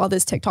actually saw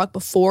this TikTok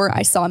before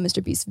I saw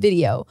Mr. Beast's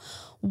video,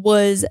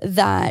 was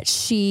that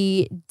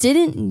she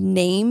didn't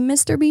name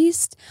Mr.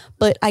 Beast,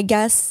 but I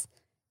guess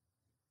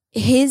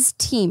his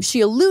team, she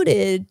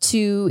alluded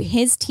to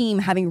his team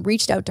having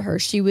reached out to her.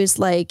 She was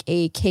like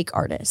a cake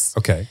artist,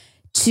 Okay.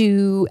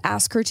 to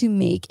ask her to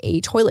make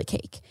a toilet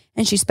cake.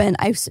 And she said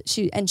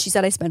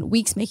I spent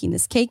weeks making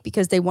this cake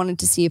because they wanted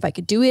to see if I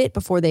could do it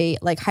before they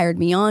like hired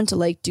me on to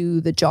like do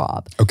the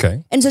job.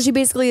 Okay. And so she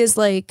basically is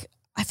like,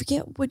 I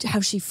forget how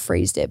she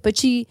phrased it, but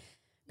she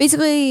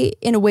basically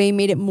in a way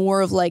made it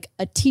more of like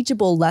a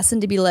teachable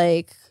lesson to be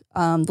like,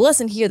 the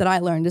lesson here that I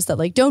learned is that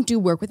like, don't do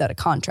work without a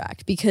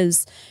contract,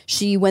 because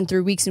she went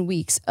through weeks and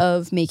weeks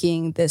of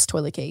making this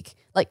toilet cake.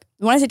 Like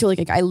when I say toilet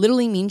cake, I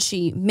literally mean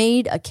she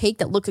made a cake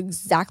that looked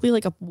exactly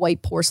like a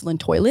white porcelain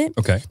toilet.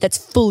 Okay. That's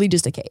fully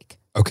just a cake.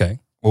 Okay.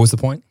 What was the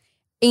point?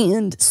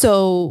 And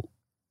so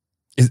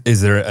Is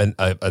there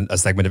a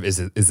segment of is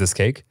this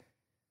cake?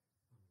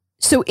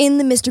 So in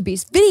the Mr.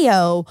 Beast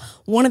video,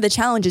 one of the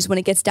challenges when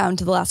it gets down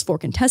to the last 4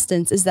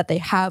 contestants is that they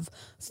have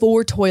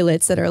 4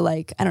 toilets that are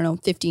like, I don't know,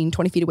 15,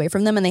 20 feet away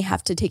from them. And they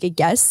have to take a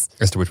guess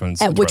As to which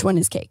one's at which one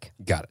is cake.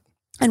 Got it.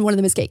 And one of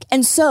them is cake.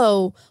 And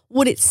so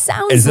what it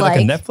sounds Is it like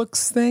like a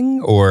Netflix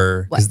thing,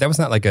 or because that was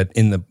not like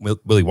in the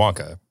Willy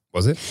Wonka,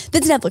 was it?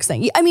 that's a Netflix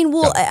thing. I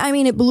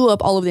mean, it blew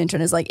up all over the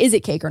internet. It's like, is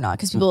it cake or not?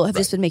 Because people have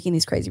just been making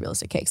these crazy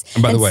realistic cakes.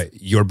 And by the way,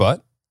 your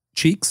butt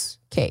cheeks,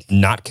 cake,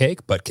 not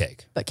cake, but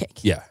cake. but cake.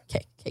 Yeah,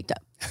 Caked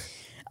up.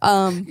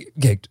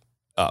 caked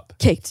up.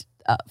 Caked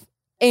up.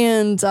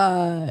 And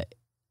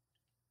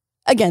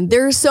again,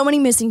 there are so many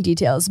missing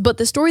details, but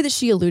the story that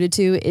she alluded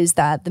to is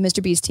that the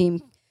Mr. Beast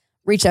team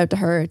reached out to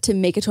her to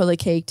make a toilet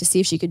cake to see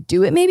if she could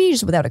do it, maybe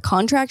just without a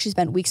contract. She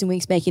spent weeks and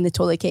weeks making the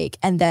toilet cake,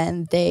 and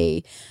then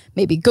they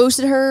maybe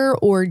ghosted her,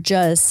 or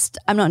just,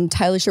 I'm not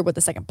entirely sure what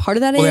the second part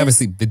of that Well, is.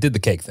 obviously they did the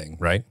cake thing,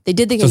 right? They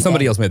did the So cake.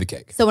 somebody thing. else made the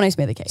cake. Someone else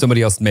made the cake.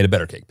 Somebody else made a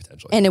better cake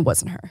potentially. And it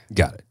wasn't her.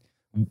 Got it.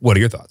 What are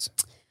your thoughts?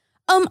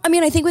 I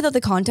mean, I think without the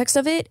context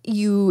of it,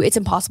 it's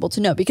impossible to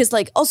know, because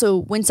like also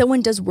when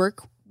someone does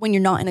work when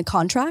you're not in a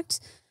contract,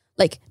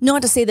 like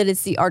not to say that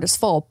it's the artist's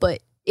fault,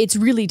 but it's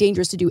really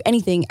dangerous to do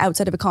anything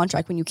outside of a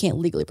contract when you can't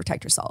legally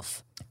protect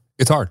yourself.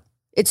 It's hard.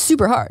 It's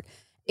super hard.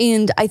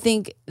 And I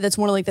think that's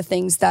one of like the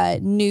things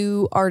that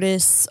new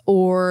artists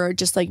or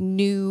just like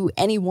new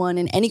anyone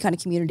in any kind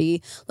of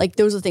community, like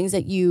those are the things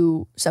that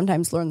you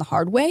sometimes learn the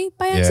hard way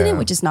by accident, Yeah.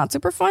 which is not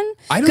super fun.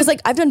 I don't- Because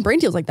like I've done brain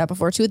deals like that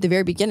before too at the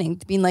very beginning,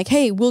 being like,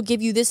 hey, we'll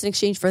give you this in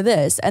exchange for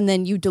this. And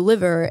then you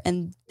deliver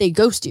and they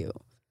ghost you.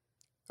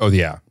 Oh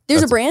yeah.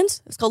 There's That's- a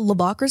brand, it's called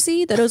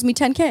Labocracy, that owes me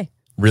 10K.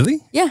 Really?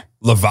 Yeah.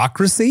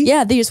 Lavocracy?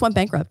 Yeah, they just went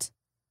bankrupt.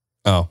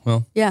 Oh,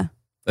 well, Yeah.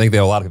 I think they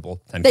owe a lot of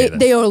people 10K They then.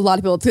 they owe a lot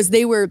of people because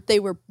they were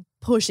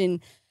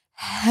pushing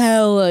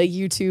hella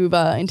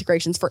YouTube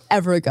integrations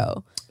forever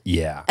ago.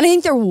 Yeah. And I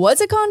think there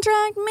was a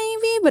contract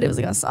maybe, but it was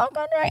like a soft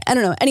contract. I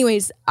don't know.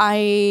 Anyways,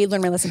 I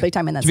learned my lesson big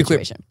time in that To be clear,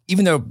 situation.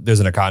 even though there's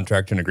a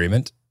contract and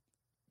agreement,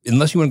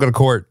 unless you want to go to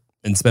court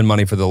and spend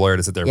money for the lawyer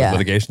to sit there Yeah. with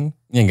litigation,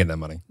 you ain't getting that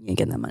money. You ain't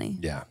getting that money.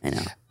 Yeah. I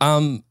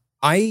know.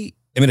 I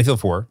mean, I feel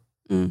for her.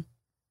 Mm.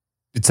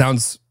 It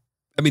sounds,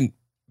 I mean,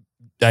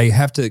 I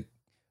have to,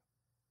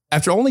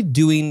 after only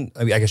doing,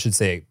 I mean, I should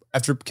say,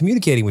 after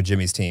communicating with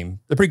Jimmy's team,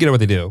 they're pretty good at what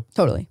they do,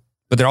 Totally.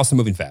 but they're also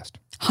moving fast.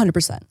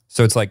 100%.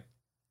 So it's like,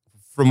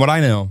 from what I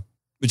know,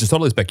 which is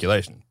totally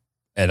speculation,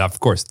 and of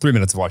course, 3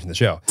 minutes of watching the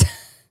show,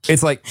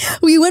 it's like,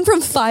 We went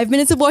from 5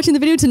 minutes of watching the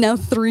video to now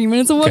 3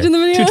 minutes of watching the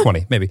video.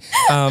 220, maybe.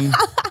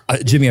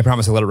 Jimmy, I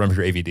promise I'll let it run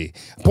for your AVD.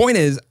 Point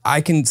is,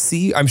 I can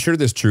see, I'm sure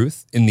there's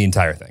truth in the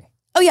entire thing.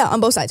 Oh yeah, on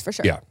both sides for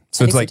sure. Yeah.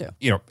 So I it's think like, too.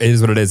 you know, it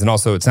is what it is. And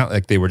also, it's not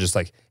like they were just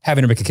like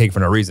having her make a cake for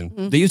no reason.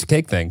 Mm-hmm. They used a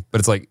cake thing, but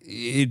it's like,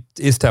 it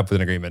is tough with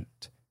an agreement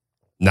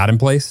not in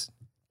place.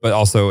 But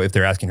also, if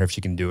they're asking her if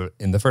she can do it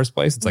in the first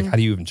place, it's like, how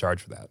do you even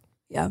charge for that?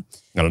 Yeah.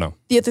 I don't know.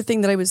 The other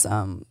thing that I was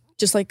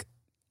just like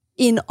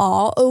in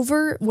awe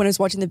over when I was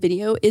watching the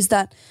video is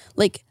that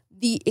like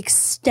the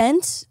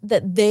extent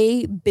that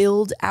they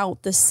build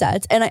out the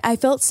sets, and I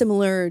felt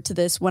similar to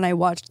this when I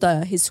watched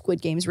his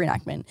Squid Games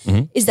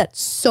reenactment, is that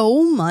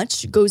so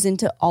much goes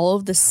into all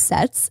of the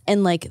sets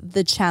and like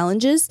the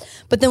challenges,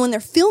 but then when they're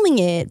filming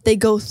it, they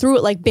go through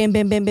it like bam,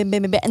 bam, bam, bam,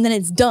 bam, bam, bam, and then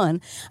it's done.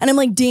 And I'm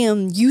like,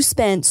 damn, you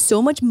spent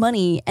so much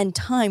money and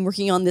time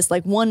working on this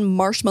like one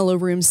marshmallow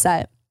room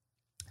set.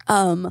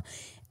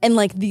 And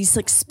like these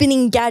like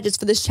spinning gadgets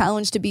for this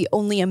challenge to be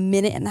only a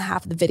minute and a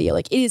half of the video.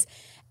 Like it is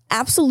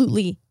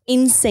absolutely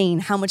insane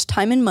how much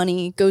time and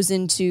money goes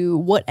into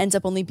what ends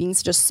up only being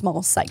such a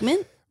small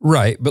segment.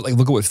 Right. But like,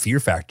 look at what Fear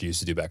Factor used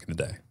to do back in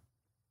the day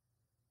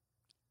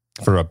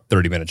for a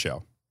 30-minute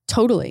show.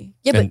 Totally.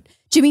 Yeah, And- but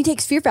Jimmy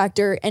takes Fear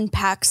Factor and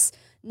packs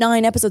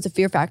 9 episodes of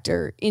Fear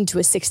Factor into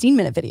a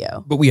 16-minute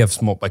video. But we have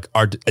small, like,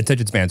 our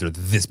attention spans are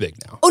this big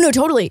now. Oh no,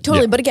 totally.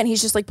 Yeah. But again,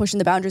 he's just like pushing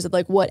the boundaries of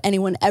like what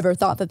anyone ever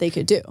thought that they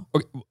could do.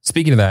 Okay,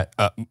 speaking of that,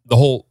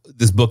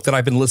 this book that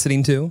I've been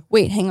listening to,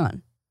 Wait, hang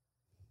on.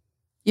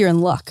 You're in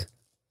luck.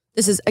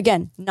 This is,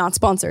 again, not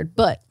sponsored,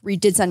 but Reed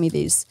did send me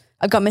these.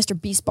 I've got Mr.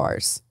 Beast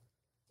bars.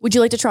 Would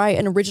you like to try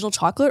an original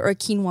chocolate or a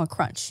quinoa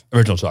crunch?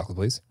 original chocolate,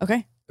 please.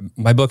 Okay.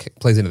 My book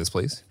plays into this,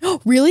 please.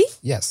 Really?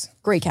 Yes.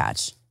 Great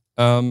catch.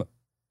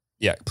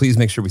 Yeah, please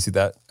make sure we see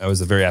that. That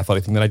was a very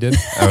athletic thing that I did.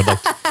 I would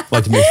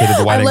like to make sure that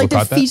the wide I'd angle like to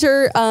caught that.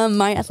 feature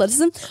my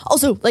athleticism.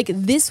 Also, like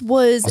this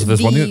was Also, there's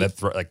the... one thing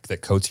that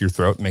coats your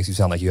throat and makes you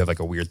sound like you have like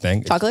a weird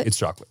thing. Chocolate? It's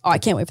chocolate. Oh, I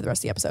can't wait for the rest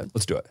of the episode.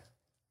 Let's do it.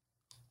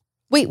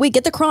 Wait,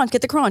 get the crunch,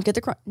 get the crunch, get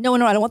the crunch. No, I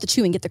don't want the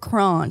chewing, get the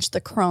crunch.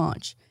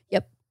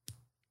 Yep.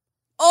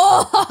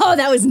 Oh,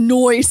 that was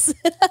noise.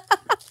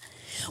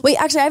 Wait,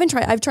 actually, I haven't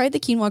tried. I've tried the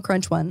quinoa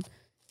crunch one.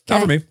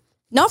 Not for me.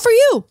 Not for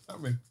you. Not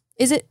for me.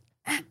 Is it?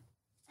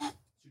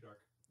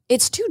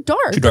 It's too dark.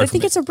 Too but dark I for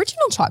think me. it's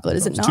original chocolate,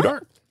 is it It's not? too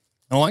dark.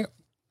 I don't like it.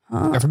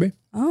 Not for me.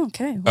 Oh,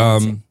 okay. Well,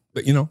 let's see.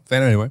 But you know,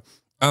 fan anyway.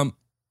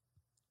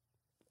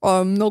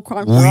 No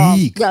crunch.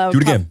 Weak. Yeah, Do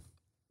it again.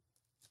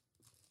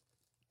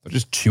 Don't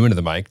just chew into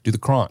the mic. Do the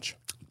crunch.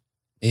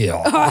 Ew.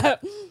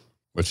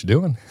 What you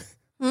doing?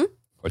 Hmm?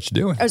 What you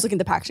doing? I was looking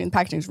at the packaging. The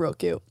packaging is real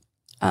cute.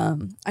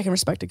 I can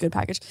respect a good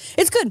package.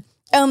 It's good.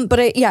 But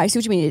I see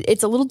what you mean.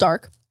 It's a little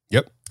dark.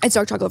 Yep. It's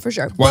dark chocolate for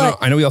sure. Well,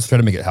 but I know we also try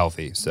to make it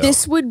healthy. So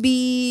this would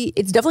be,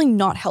 it's definitely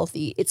not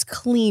healthy. It's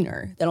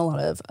cleaner than a lot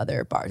of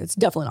other bars. It's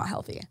definitely not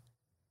healthy.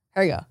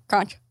 Here you go.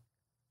 Crunch.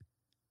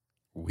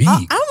 weak.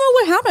 I don't know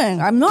what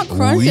happened. I'm not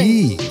crunching.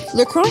 Weak.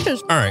 The crunch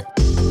is. All right.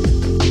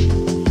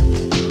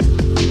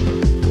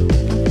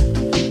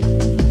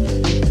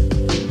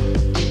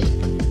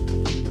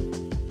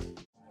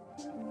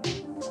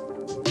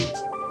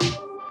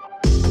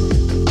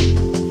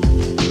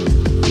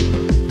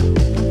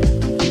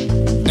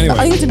 Anyway,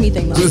 I think it's a me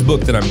thing though. so this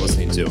book that I'm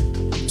listening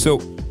to. So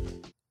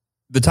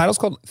the title's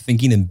called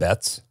Thinking in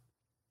Bets,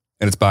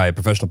 and it's by a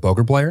professional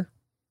poker player.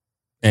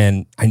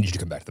 And I need you to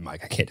come back to the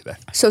mic. I can't do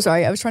that. So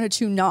sorry. I was trying to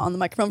chew not on the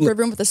microphone for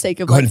everyone for the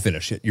sake of Go ahead like, and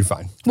finish it. You're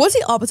fine. what's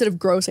the opposite of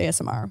gross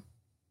ASMR?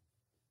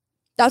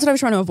 That's what I was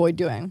trying to avoid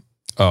doing.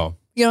 Oh,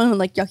 You know,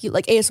 like yucky,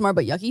 like ASMR,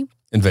 but yucky,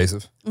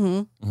 invasive.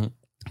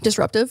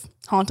 disruptive,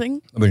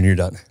 haunting, I mean, you're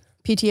done.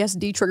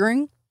 PTSD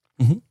triggering.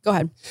 Mhm. Go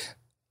ahead.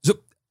 So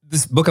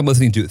this book I'm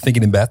listening to,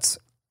 Thinking in Bets,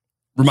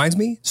 reminds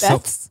me.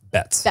 Bets?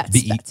 Bets. Bets,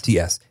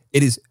 B-E-T-S.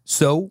 It is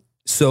so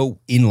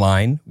in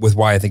line with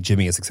why I think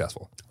Jimmy is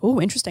successful. Oh,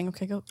 interesting.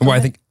 Okay, go. And why I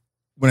ahead. think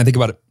when I think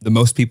about it, the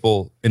most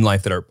people in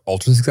life that are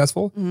ultra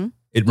successful,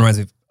 it reminds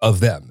me of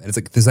them. And it's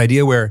like this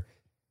idea where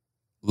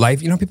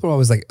life, you know, people are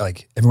always like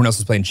everyone else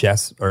is playing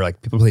chess or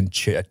like people playing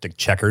like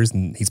checkers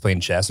and he's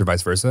playing chess or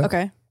vice versa.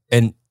 Okay.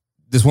 And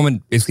this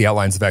woman basically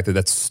outlines the fact that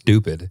that's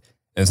stupid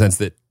in the sense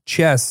that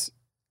chess,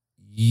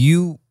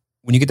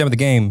 when you get done with the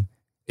game,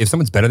 if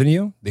someone's better than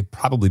you, they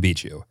probably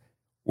beat you.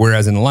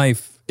 Whereas in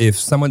life, if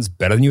someone's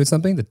better than you at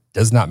something, that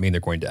does not mean they're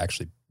going to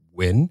actually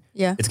win.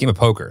 Yeah. It's a game of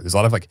poker. There's a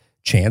lot of like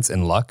chance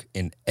and luck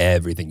in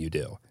everything you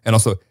do. And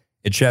also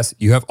in chess,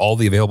 you have all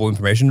the available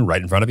information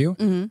right in front of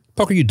you.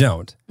 Poker, you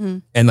don't.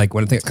 And like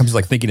when it comes to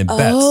like thinking in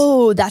bets.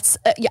 Oh, that's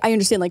yeah. I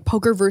understand. Like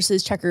poker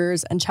versus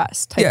checkers and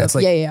chess. Type Yeah, of, it's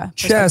like yeah.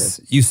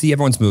 chess, you see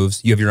everyone's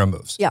moves, you have your own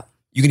moves. Yeah.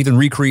 You can even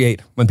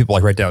recreate when people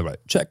like write down, right?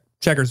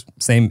 Checkers,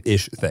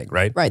 same-ish thing,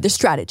 right? Right. The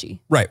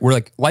strategy. Right. Where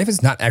like life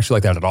is not actually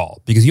like that at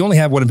all because you only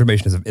have what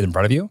information is in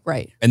front of you.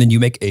 Right. And then you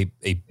make a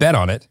bet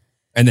on it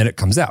and then it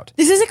comes out.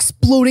 This is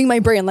exploding my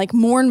brain like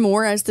more and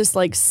more as this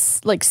like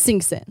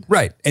sinks in.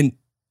 Right. And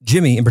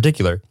Jimmy in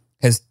particular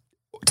has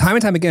time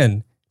and time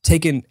again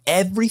taken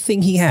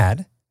everything he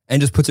had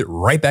and just puts it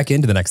right back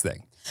into the next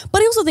thing.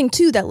 But I also think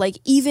too that like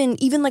even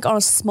like on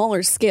a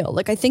smaller scale,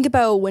 like I think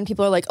about when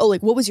people are like, oh,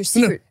 like what was your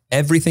secret?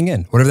 Everything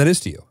in, whatever that is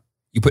to you.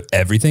 You put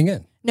everything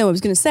in. No, I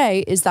was gonna say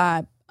is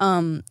that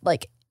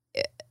like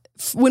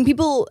when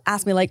people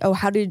ask me like, oh,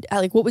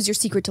 what was your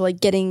secret to like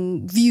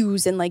getting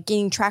views and like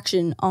gaining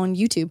traction on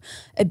YouTube?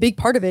 A big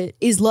part of it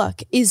is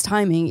luck, is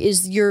timing,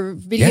 is your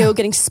video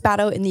getting spat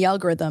out in the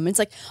algorithm. It's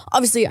like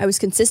obviously I was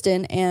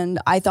consistent and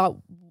I thought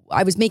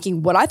I was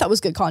making what I thought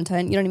was good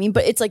content, you know what I mean?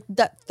 But it's like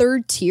that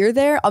third tier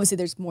there. Obviously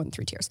there's more than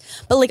 3 tiers.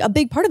 But like a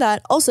big part of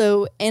that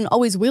also and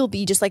always will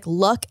be just like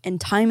luck and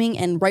timing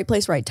and right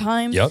place, right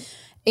time. Yep.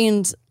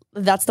 And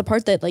that's the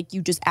part that like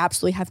you just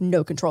absolutely have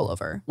no control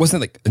over. Wasn't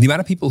it like the amount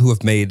of people who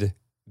have made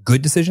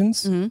good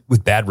decisions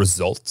with bad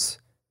results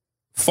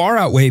far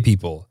outweigh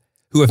people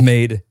who have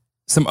made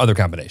some other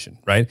combination,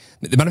 right?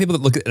 The amount of people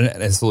that look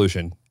at a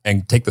solution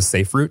and take the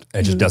safe route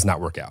and it just does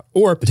not work out.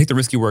 Or they take the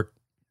risky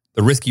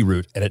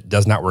route and it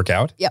does not work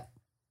out. Yep.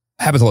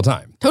 Happens all the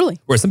time. Totally.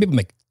 Whereas some people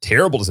make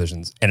terrible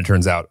decisions and it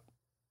turns out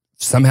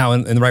somehow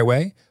in the right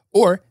way.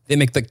 Or they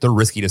make like the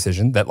risky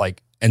decision that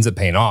like ends up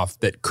paying off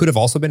that could have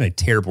also been a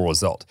terrible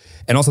result.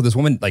 And also this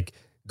woman like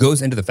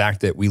goes into the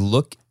fact that we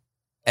look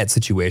at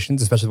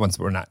situations, especially ones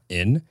that we're not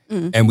in,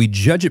 and we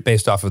judge it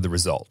based off of the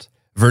result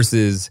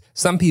versus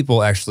some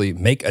people actually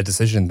make a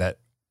decision that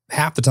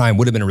half the time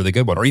would have been a really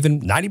good one, or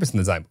even 90%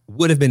 of the time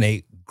would have been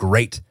a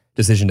great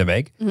decision to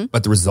make,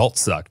 but the result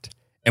sucked.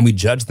 And we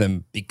judge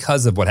them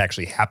because of what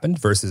actually happened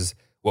versus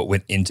what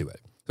went into it.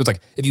 So it's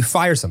like if you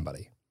fire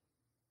somebody,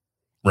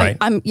 right?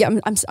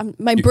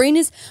 My brain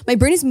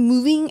is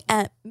moving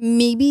at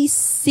maybe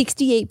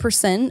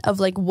 68% of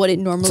like what it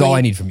normally. That's all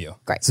I need from you.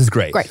 Great. This is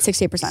great. Great,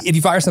 68%. If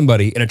you fire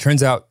somebody and it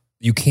turns out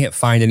you can't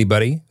find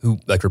anybody who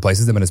like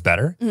replaces them and is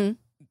better,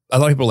 a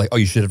lot of people are like, oh,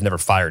 you should have never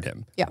fired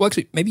him. Yeah. Well,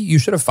 actually, maybe you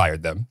should have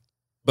fired them,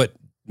 but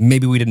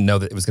maybe we didn't know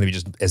that it was going to be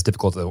just as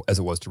difficult as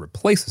it was to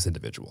replace this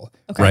individual.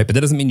 Okay. Right. But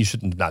that doesn't mean you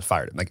shouldn't have not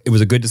fired him. Like it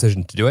was a good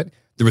decision to do it.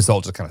 The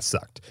result just kind of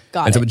sucked.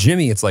 Got So it. with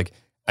Jimmy, it's like,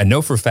 I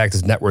know for a fact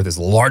his net worth is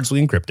largely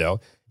in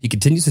crypto. He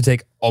continues to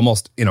take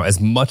almost, as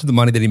much of the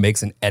money that he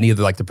makes in any of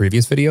the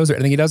previous videos or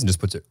anything he does and just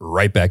puts it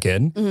right back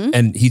in.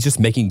 And he's just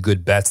making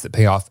good bets that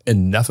pay off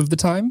enough of the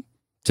time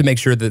to make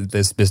sure that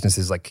this business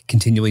is like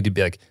continually to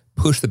be like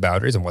push the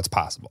boundaries on what's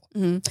possible.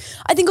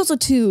 I think also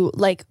too,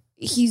 like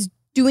he's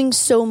doing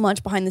so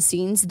much behind the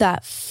scenes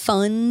that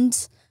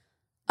fund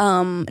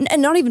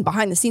and not even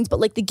behind the scenes, but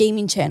like the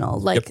gaming channel,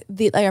 like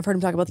I've heard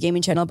him talk about the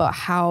gaming channel about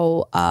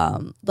how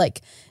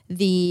like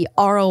the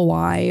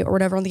ROI or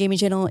whatever on the gaming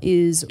channel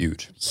is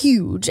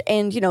huge,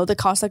 and the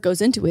cost that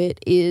goes into it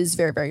is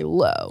very, very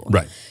low.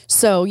 Right.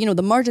 So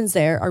the margins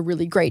there are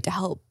really great to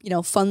help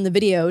fund the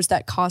videos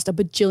that cost $1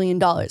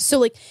 bajillion. So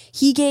like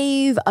he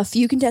gave a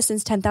few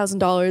contestants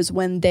 $10,000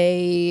 when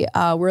they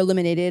were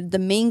eliminated. The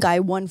main guy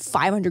won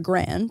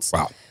 $500,000.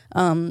 Wow.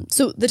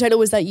 So the title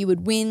was that you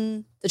would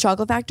win the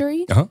chocolate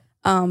factory.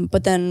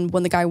 But then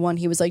when the guy won,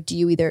 he was like,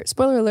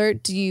 spoiler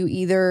alert,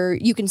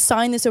 you can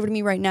sign this over to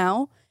me right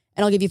now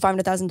and I'll give you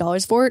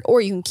 $500,000 for it,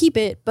 or you can keep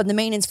it, but the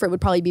maintenance for it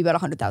would probably be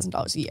about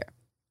 $100,000 a year.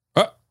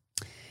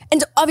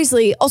 And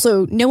obviously,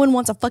 also, no one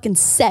wants a fucking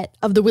set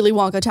of the Willy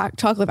Wonka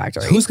chocolate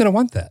factory. Who's going to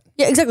want that?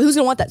 Yeah, exactly. Who's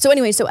going to want that? So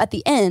anyway, so at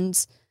the end,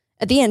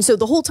 so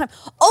the whole time,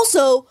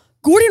 also,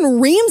 Gordon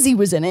Ramsay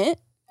was in it.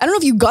 I don't know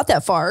if you got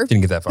that far.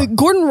 Didn't get that far. But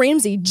Gordon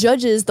Ramsay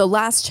judges the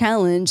last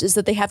challenge is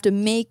that they have to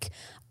make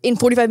in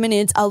 45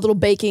 minutes a little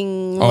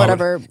baking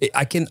whatever.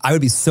 I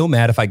would be so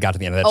mad if I got to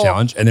the end of that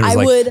challenge and there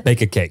was bake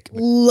a cake.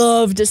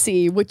 Love to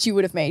see what you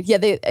would have made. Yeah,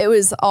 it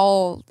was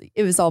all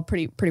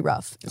pretty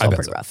rough. It was all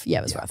pretty rough. Yeah,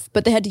 it was rough.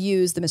 But they had to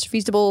use the Mr.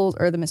 Feastables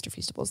or the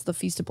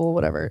Feastable,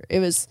 whatever. It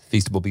was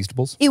Feastable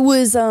Beastables. It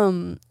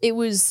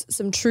was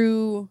some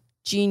true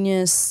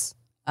genius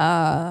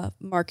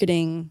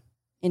marketing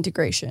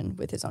integration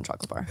with his own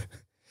chocolate bar.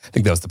 I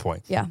think that was the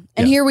point. Yeah.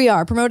 And here we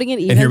are promoting it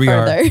even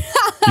further.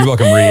 You're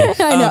welcome, Reed.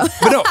 I know.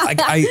 But no,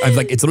 I'm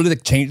like, it's literally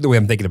like changed the way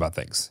I'm thinking about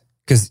things.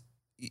 Because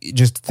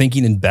just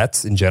thinking in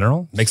bets in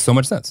general makes so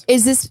much sense.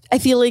 I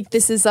feel like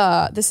is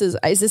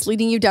this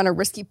leading you down a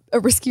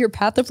riskier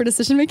path for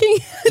decision making?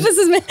 This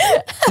is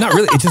Not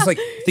really. It's just like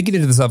thinking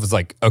into yourself is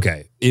like,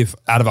 okay, if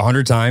out of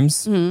 100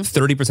 times,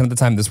 30% of the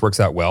time this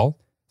works out well,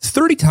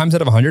 30 times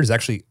out of 100 is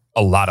actually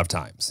a lot of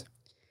times.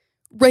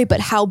 Right, but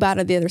how bad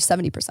are the other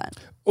 70%?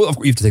 Well,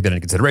 you have to take that into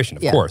consideration,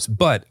 of course.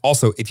 But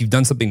also, if you've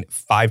done something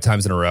 5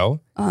 times in a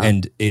row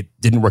and it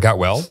didn't work out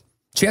well,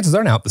 chances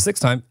are now, the 6th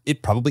time,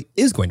 it probably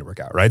is going to work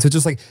out, right? So it's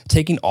just like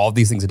taking all of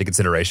these things into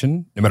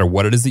consideration, no matter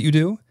what it is that you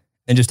do,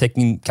 and just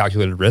taking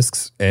calculated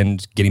risks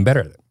and getting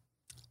better at it.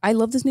 I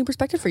love this new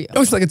perspective for you.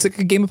 No, it's like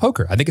a game of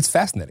poker. I think it's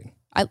fascinating.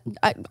 I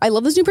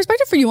love this new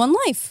perspective for you on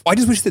life. I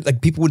just wish that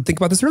like people would think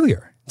about this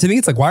earlier. To me,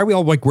 it's like, why are we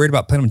all like worried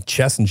about playing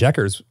chess and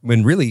checkers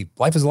when really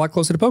life is a lot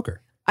closer to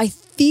poker? I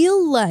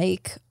feel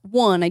like,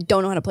 one, I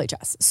don't know how to play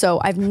chess. So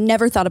I've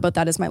never thought about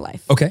that as my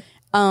life. Okay.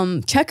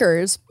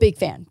 Checkers, big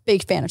fan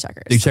of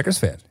checkers. Big checkers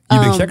fan.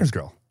 You big checkers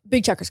girl.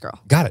 Big checkers girl.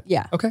 Got it.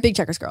 Yeah. Okay. Big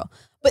checkers girl.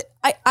 But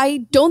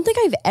I don't think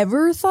I've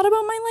ever thought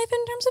about my life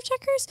in terms of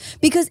checkers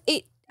because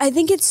I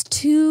think it's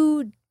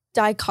too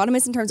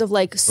dichotomous in terms of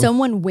like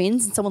someone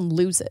wins and someone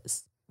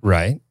loses.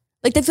 Right.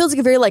 Like that feels like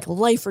a very like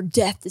life or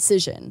death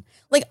decision.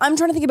 Like I'm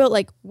trying to think about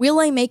like, will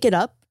I make it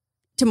up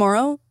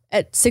tomorrow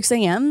at 6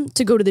 a.m.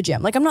 to go to the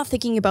gym? Like I'm not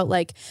thinking about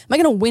like, am I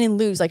going to win and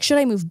lose? Like, should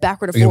I move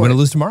backward or forward? Are you going to win or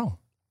lose tomorrow?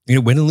 You're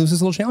going to win and lose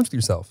this little challenge with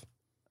yourself.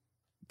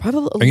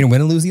 Probably. Are you going to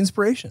win and lose the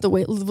inspiration? The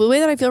way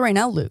that I feel right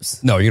now,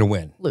 lose. No, you're going to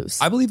win. Lose.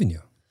 I believe in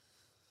you.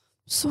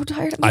 So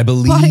tired of I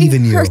believe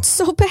in you. It hurts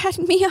so bad,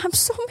 Mia. I'm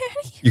so mad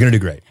at you. You're going to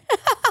do great.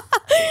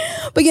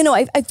 But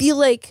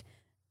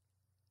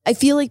I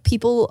feel like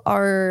people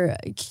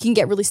can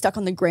get really stuck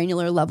on the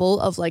granular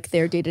level of like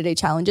their day-to-day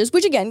challenges,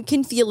 which again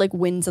can feel like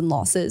wins and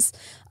losses.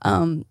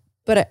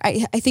 But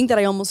I think that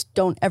I almost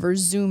don't ever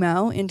zoom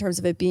out in terms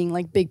of it being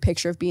like big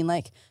picture of being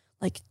like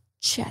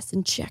chess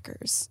and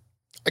checkers.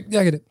 I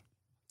get it.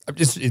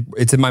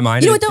 It's in my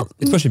mind.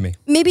 It's pushing me.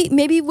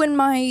 Maybe when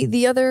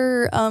the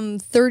other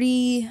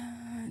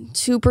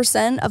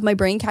 32% of my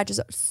brain catches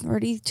up.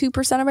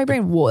 32% of my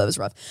brain. Whoa, that was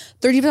rough.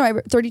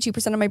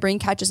 32% of my brain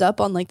catches up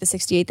on like the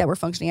 68 that we're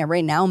functioning at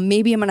right now.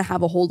 Maybe I'm gonna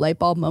have a whole light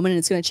bulb moment and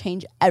it's gonna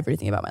change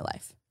everything about my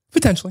life.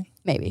 Potentially.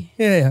 Maybe.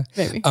 Yeah.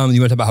 Maybe. You want to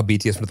talk about how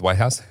BTS went to the White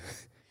House?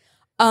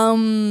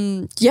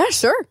 Yeah,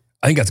 sure.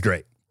 I think that's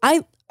great.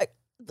 I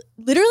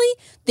literally,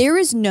 there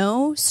is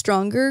no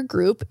stronger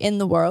group in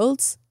the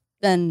world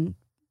than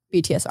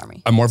BTS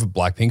Army. I'm more of a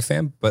Blackpink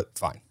fan, but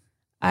fine.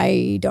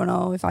 I don't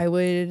know if I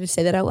would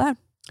say that out loud.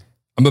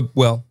 No.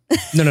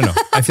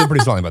 I feel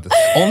pretty strongly about this.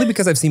 Only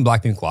because I've seen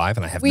Blackpink live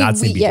and I have not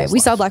seen BTS live. We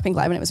saw Blackpink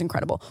live and it was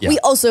incredible. Yeah. We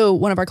also,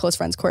 one of our close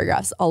friends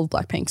choreographs all of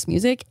Blackpink's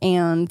music.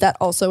 And that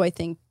also, I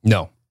think.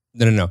 No.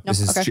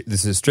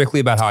 This is strictly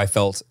about how I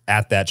felt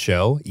at that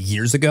show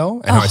years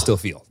ago and how I still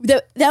feel.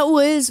 That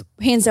was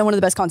hands down one of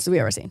the best concerts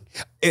we've ever seen.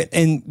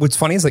 And what's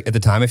funny is like at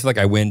the time, I feel like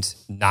I went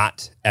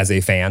not as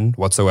a fan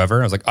whatsoever.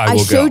 I was like, I will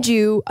go. I showed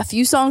you a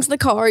few songs in the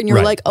car and you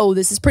were like, oh,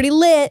 this is pretty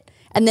lit.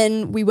 And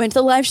then we went to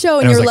the live show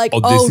and you were like,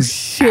 oh, this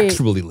shit. is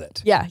actually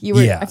lit. Yeah, you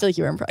were. Yeah. I feel like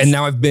you were impressed. And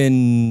now I've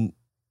been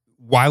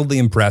wildly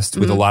impressed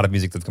with a lot of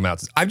music that's come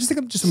out. I'm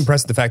just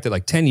impressed with the fact that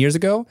like 10 years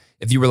ago,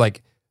 if you were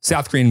like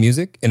South Korean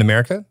music in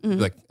America, you'd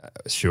be like,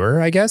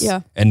 sure, I guess.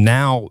 Yeah. And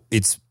now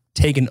it's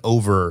taken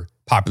over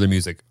popular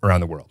music around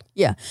the world.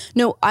 Yeah.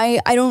 No, I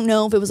don't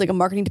know if it was like a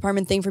marketing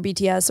department thing for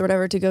BTS or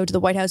whatever to go to the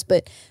White House,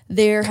 but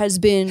there has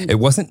been. It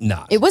wasn't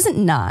not.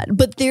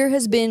 But there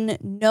has been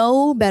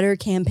no better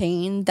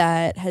campaign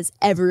that has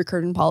ever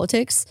occurred in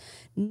politics.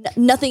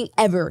 Nothing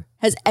ever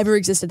has ever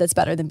existed that's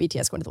better than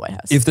BTS going to the White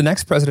House. If the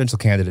next presidential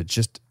candidate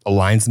just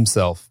aligns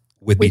himself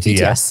with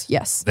BTS,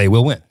 yes. they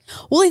will win.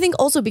 Well, I think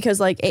also because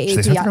like Should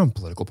they start their AAPI. own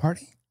political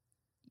party?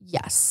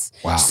 Yes.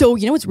 Wow. So,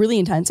 you know what's really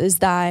intense is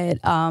that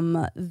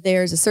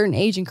there's a certain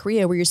age in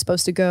Korea where you're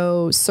supposed to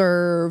go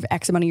serve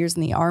X amount of years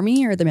in the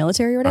army or the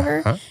military or whatever.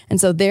 Uh-huh.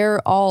 And so they're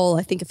all,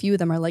 I think a few of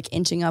them are like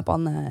inching up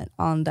on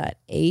that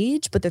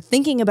age, but they're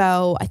thinking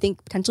about, I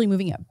think, potentially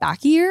moving it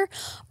back a year.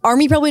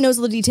 Army probably knows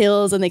all the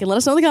details and they can let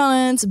us know in the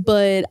comments.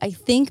 But I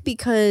think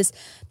because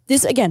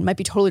this, again, might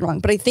be totally wrong,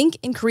 but I think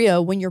in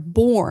Korea, when you're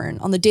born,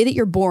 on the day that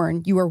you're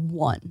born, you are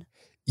one.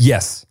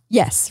 Yes.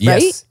 Yes,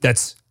 right?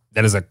 Yes.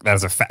 That is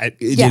a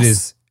fact. It Yes.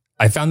 is.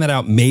 I found that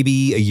out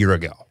maybe a year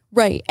ago.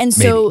 Right. And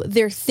so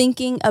they're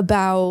thinking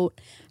about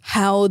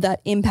how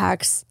that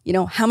impacts, you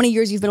know, how many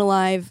years you've been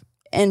alive.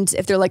 And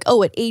if they're like,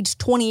 oh, at age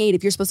 28,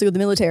 if you're supposed to go to the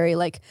military,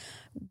 like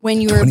when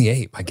you were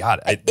 28. My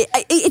God. I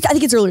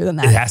think it's earlier than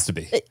that. It has to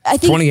be. I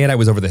think 28, I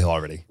was over the hill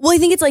already. Well, I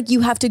think it's like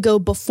you have to go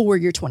before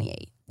you're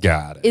 28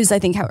 Got it. is I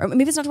think how, or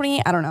maybe it's not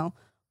 28. I don't know.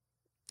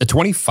 At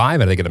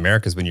 25, I think in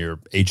America is when you're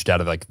aged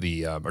out of like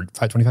the, or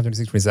 25,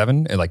 26,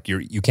 27. And like you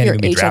can't You're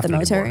even be aged out of drafted the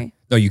military? anymore.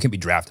 No, you can't be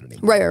drafted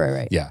anymore.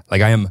 Right. Yeah.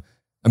 Like I'm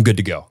good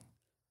to go.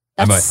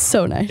 That's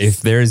so nice.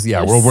 If there's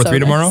That is World War so III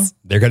tomorrow, nice.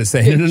 they're gonna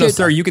say, no, You're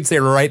sir, done. you could say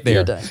it right there.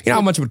 You're done. You know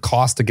how much it would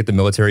cost to get the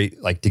military,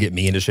 like to get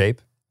me into shape?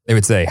 They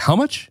would say, how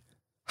much?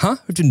 Huh?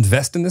 Would you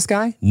invest in this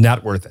guy?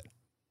 Not worth it.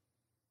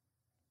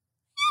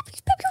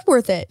 You're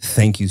worth it.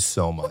 Thank you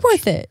so much. You're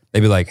worth it.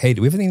 They'd be like, hey,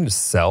 do we have anything to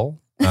sell?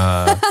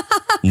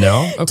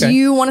 No? Okay. Do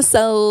you want to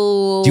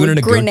sell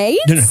grenades?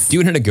 Do you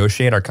want to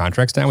negotiate our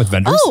contracts down with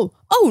vendors? Oh,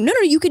 no.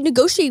 You could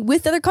negotiate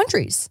with other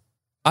countries.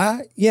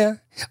 Yeah.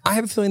 I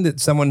have a feeling that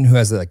someone who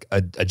has like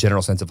a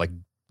general sense of like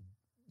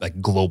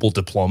global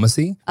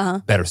diplomacy,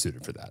 better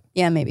suited for that.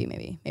 Yeah,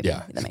 maybe.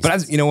 Yeah. That makes But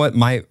sense. as you know what,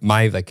 my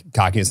like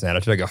cockiness and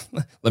attitude, I go,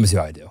 let me see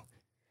how I do.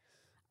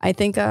 I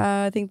think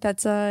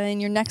that's in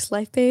your next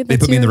life, babe. They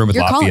That's put me in the room with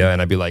your Latvia calling.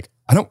 and I'd be like,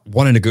 I don't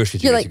want to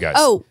negotiate You're with like, you guys.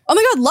 oh my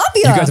God, Latvia.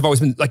 You guys have always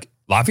been like,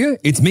 Latvia?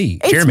 It's me,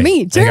 It's Jeremy.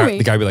 me, And Jeremy.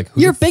 the guy would be like,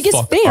 who Your the biggest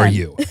fuck fan. are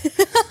you?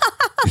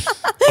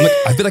 I'm like,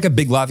 I've been like a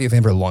big Latvia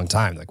fan for a long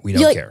time. Like, we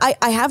don't You're care. like,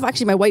 I have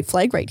actually my white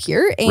flag right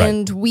here,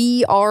 and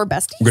we are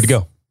besties. We're good to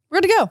go. We're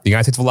good to go. The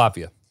United States of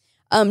Latvia.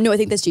 No, I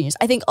think that's genius.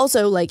 I think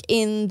also like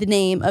in the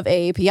name of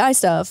AAPI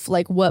stuff,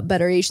 like what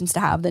better Asians to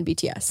have than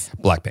BTS?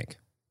 Blackpink.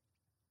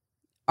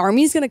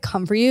 Army's gonna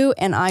come for you,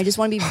 and I just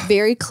want to be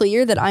very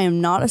clear that I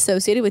am not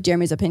associated with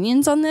Jeremy's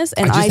opinions on this,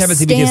 and I just haven't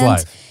seen BTS stand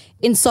live.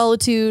 in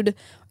solitude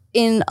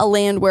in a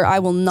land where I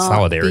will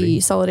not be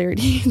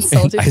solidarity. In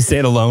solitude. I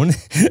stand alone.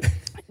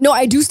 No,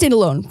 I do stand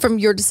alone from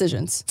your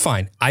decisions.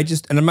 Fine.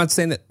 And I'm not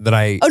saying that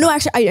I. Oh no,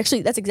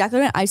 actually, that's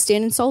exactly right. I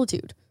stand in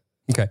solitude.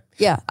 Okay.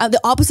 Yeah, I'm the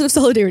opposite of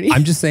solidarity.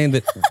 I'm just saying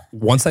that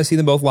once I see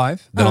them both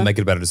live, then I'll make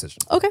it a better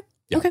decision. Okay.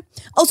 Yeah. Okay.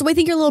 Also, I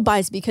think you're a little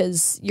biased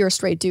because you're a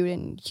straight dude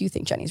and you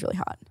think Jenny's really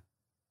hot.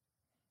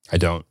 I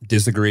don't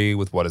disagree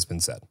with what has been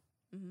said.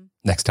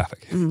 Next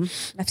topic.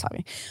 Next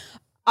topic.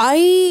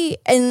 I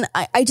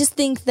just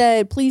think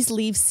that please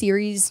leave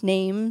series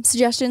name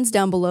suggestions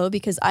down below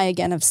because I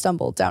again have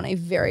stumbled down a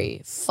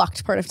very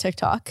fucked part of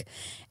TikTok,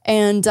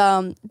 and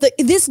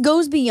this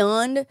goes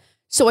beyond.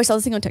 So I saw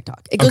this thing on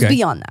TikTok. It goes Okay.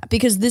 beyond that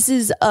because this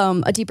is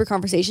a deeper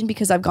conversation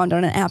because I've gone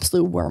down an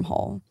absolute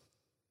wormhole.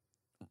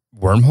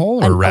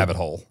 Wormhole or rabbit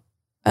hole?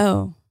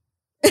 Oh.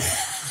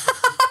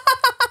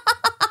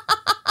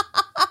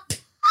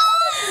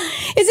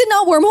 Is it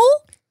not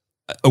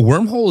wormhole? A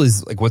wormhole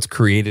is like what's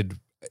created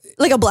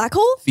Like a black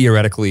hole?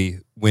 theoretically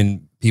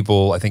when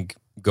people, I think,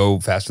 go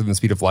faster than the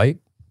speed of light,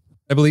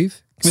 I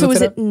believe. Can we So look is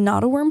that it up?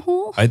 not a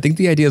wormhole? I think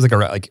the idea is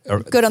like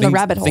Go down the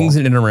rabbit hole. Things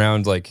in and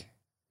around like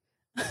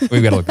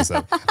we've got to look this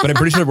up. But I'm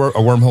pretty sure a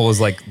wormhole is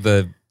like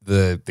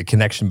the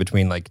connection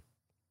between like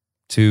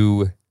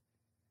two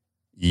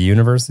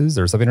universes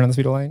or something around the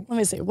speed of light. Let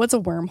me see. What's a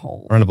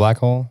wormhole? Around a black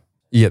hole.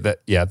 Yeah, that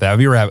would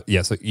be rabbit.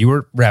 Yeah, so you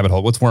were rabbit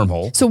hole. What's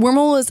wormhole? So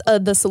wormhole is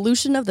the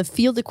solution of the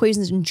field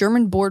equations in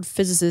German-born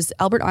physicist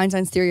Albert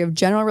Einstein's theory of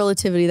general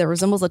relativity that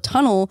resembles a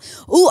tunnel.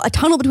 Ooh, a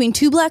tunnel between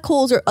two black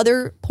holes or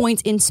other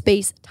points in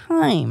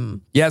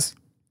space-time. Yes.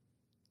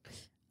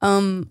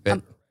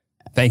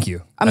 Thank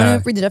you. I'm going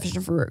to read the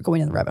definition for going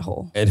in the rabbit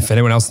hole. And if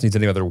anyone else needs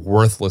any other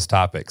worthless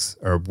topics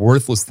or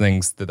worthless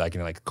things that I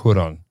can like quote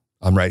on,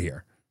 I'm right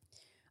here.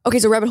 Okay,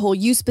 so rabbit hole,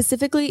 used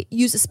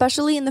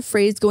especially in the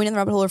phrase going in the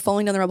rabbit hole or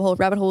falling down the rabbit hole.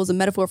 Rabbit hole is a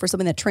metaphor for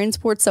something that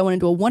transports someone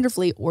into a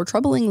wonderfully or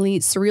troublingly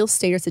surreal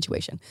state or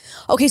situation.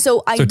 Okay,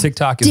 so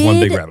TikTok is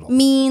one big rabbit hole.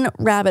 mean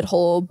rabbit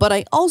hole, but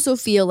I also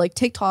feel like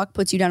TikTok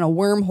puts you down a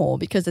wormhole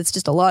because it's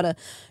just a lot of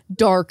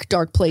dark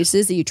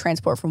places that you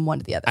transport from one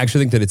to the other. I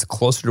actually think that it's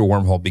closer to a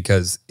wormhole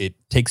because it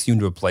takes you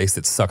into a place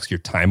that sucks your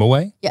time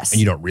away. Yes. And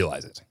you don't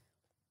realize it.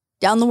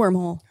 down the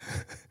wormhole.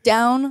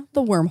 Down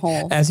the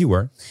wormhole. As you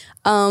were.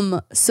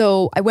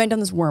 So I went down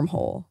this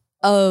wormhole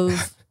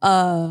of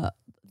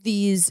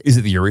these. Is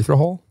it the urethral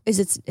hole?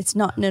 It's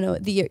not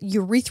the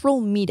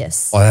urethral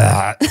meatus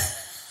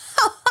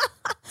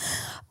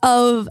Ah,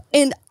 so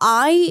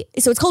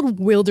it's called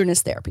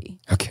wilderness therapy.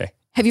 okay.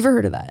 Have you ever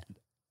heard of that?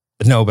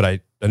 No, but I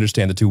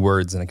understand the two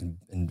words and I can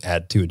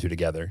add two and two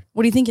together.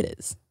 What do you think it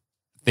is?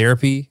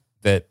 Therapy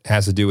that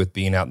has to do with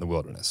being out in the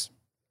wilderness.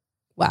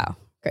 Wow,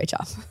 great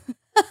job.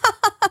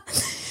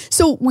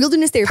 So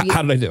wilderness therapy.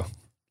 How did I do?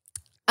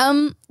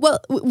 Well,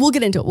 we'll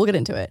get into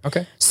it.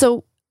 Okay.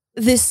 So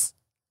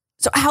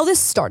how this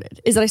started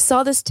is that I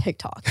saw this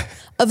TikTok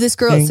of this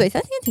girl. Ding. So I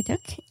thought TikTok,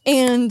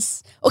 and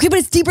okay, but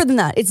it's deeper than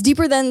that. It's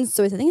deeper than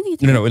so I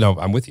think. No,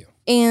 I'm with you.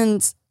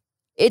 And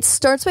it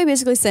starts by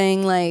basically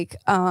saying like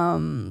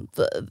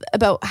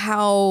about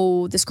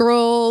how this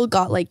girl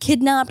got like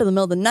kidnapped in the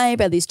middle of the night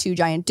by these two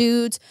giant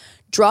dudes,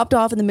 dropped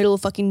off in the middle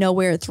of fucking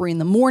nowhere at 3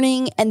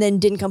 a.m, and then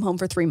didn't come home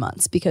for 3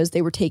 months because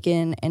they were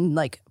taken and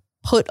like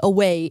put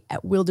away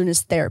at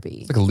wilderness therapy.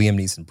 It's like a Liam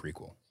Neeson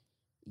prequel.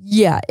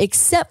 Yeah,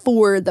 except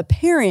for the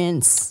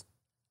parents.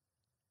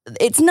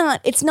 It's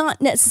not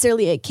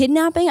necessarily a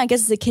kidnapping. I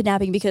guess it's a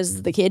kidnapping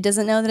because the kid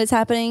doesn't know that it's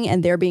happening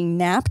and they're being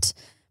napped.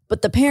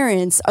 But the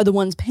parents are the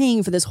ones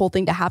paying for this whole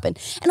thing to happen.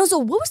 And also,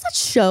 what was that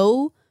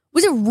show?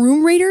 Was it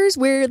Room Raiders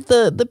where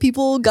the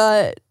people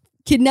got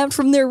kidnapped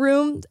from their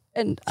room?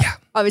 And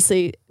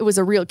obviously, it was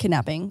a real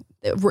kidnapping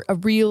in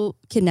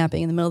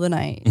the middle of the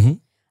night. Mm-hmm.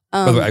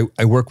 By the way,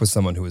 I work with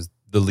someone who was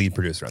the lead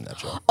producer on that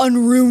show.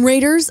 On Room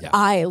Raiders? Yeah.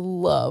 I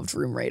loved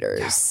Room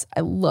Raiders.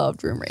 Yeah. I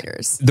loved Room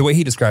Raiders. The way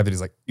he described it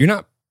is like,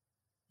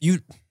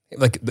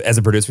 as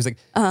a producer, he's like,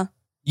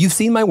 you've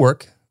seen my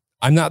work.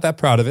 I'm not that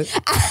proud of it.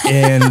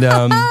 And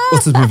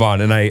let's just move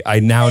on. And I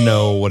now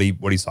know what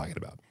he's talking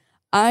about.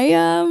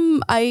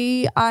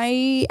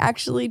 I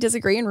actually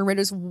disagree. And Room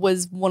Raiders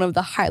was one of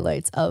the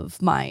highlights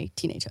of my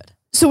teenagehood.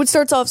 So it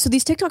starts off. So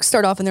these TikToks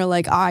start off and they're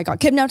like, I got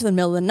kidnapped in the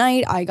middle of the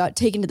night. I got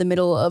taken to the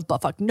middle of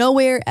buttfuck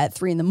nowhere at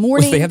 3 a.m. So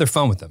they have their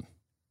phone with them.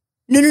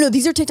 No.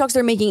 These are TikToks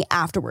they're making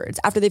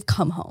afterwards, after they've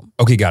come home.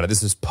 Okay, got it.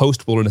 This is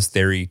post wilderness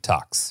therapy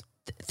talks.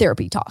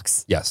 Therapy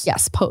talks. Yes.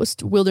 Yes.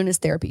 Post wilderness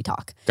therapy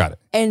talk. Got it.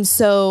 And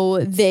so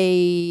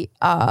they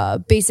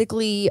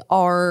basically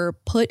are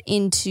put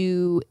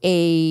into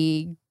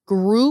a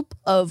group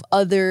of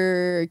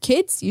other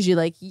kids, usually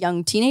like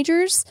young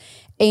teenagers.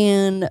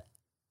 And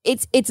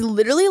it's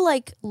literally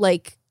like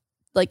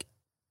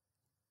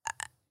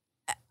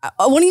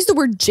I want to use the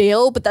word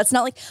jail, but that's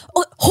not like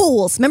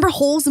Holes. Remember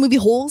Holes, the movie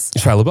Holes?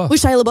 Shia LaBeouf.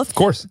 With Shia LaBeouf. Of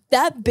course.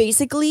 That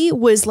basically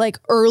was like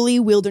early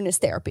wilderness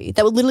therapy.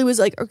 That literally was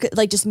like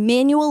just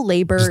manual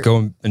labor. Just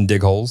go and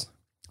dig holes.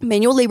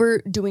 Manual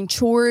labor, doing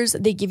chores.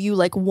 They give you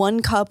like 1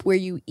 cup where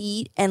you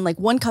eat and like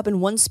 1 cup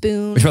and 1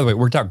 spoon. Which, by the way,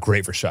 worked out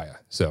great for Shia.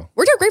 So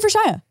Worked out great for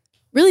Shia.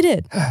 Really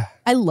did.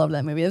 I love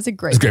that movie. That's a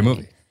great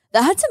movie.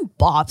 That had some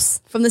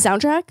bops from the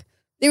soundtrack.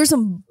 There were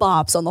some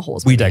bops on the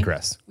Holes We movie.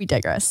 digress.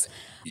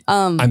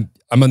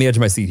 I'm on the edge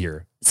of my seat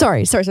here.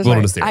 Sorry.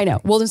 Wilderness therapy. I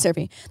know. Wilderness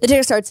therapy. The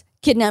TikTok starts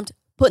kidnapped,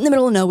 put in the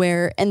middle of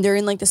nowhere, and they're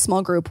in like the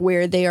small group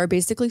where they are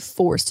basically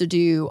forced to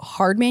do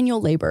hard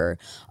manual labor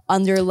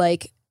under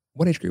like,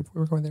 What age group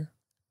were we going there?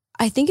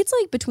 I think it's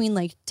like between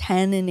like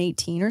 10 and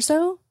 18 or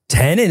so.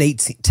 10 and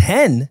 18.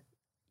 10?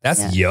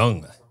 That's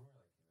young.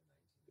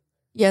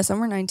 Yeah,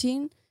 somewhere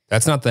 19.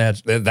 That's not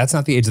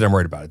the age that I'm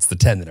worried about. It's the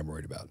 10 that I'm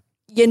worried about.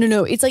 Yeah,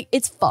 no. It's like,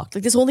 it's fucked.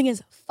 Like this whole thing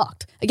is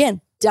fucked. Again,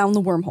 down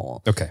the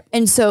wormhole. Okay.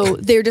 And so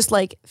they're just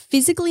like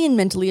physically and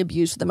mentally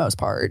abused for the most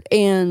part.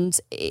 And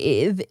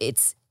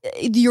it's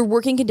your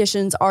working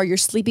conditions are you're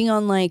sleeping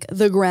on like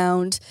the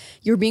ground.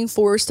 You're being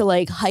forced to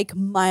like hike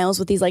miles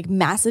with these like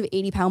massive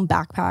 80-pound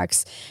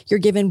backpacks. You're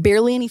given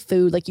barely any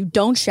food. Like you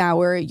don't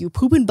shower. You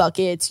poop in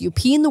buckets. You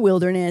pee in the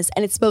wilderness.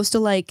 And it's supposed to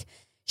like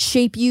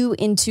shape you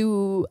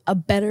into a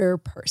better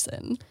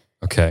person.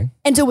 Okay.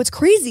 And so what's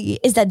crazy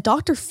is that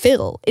Dr.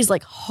 Phil is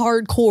like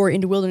hardcore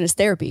into wilderness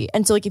therapy.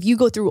 And so like if you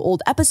go through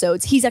old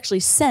episodes, he's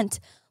actually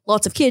sent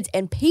lots of kids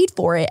and paid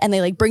for it. And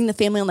they like bring the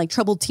family on like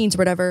troubled teens or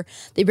whatever.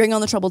 They bring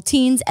on the troubled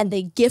teens and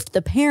they gift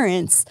the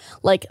parents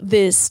like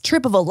this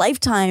trip of a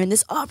lifetime and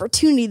this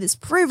opportunity, this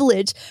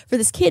privilege for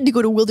this kid to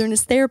go to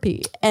wilderness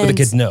therapy. And But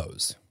the kid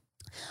knows.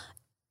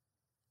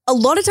 a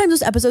lot of times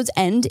those episodes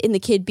end in the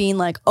kid being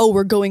like, oh,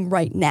 we're going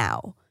right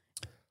now.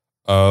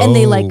 Oh. And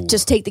they like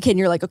just take the kid and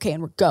you're like, okay,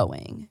 and we're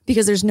going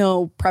because there's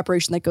no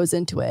preparation that goes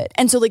into it.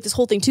 And so like this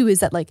whole thing too is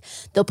that like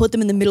they'll put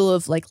them in the middle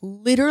of like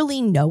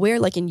literally nowhere,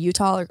 like in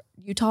Utah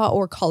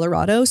or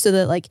Colorado, so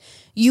that like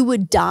you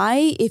would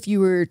die if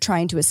you were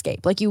trying to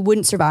escape. Like you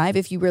wouldn't survive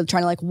if you were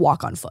trying to like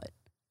walk on foot.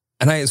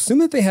 And I assume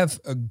that they have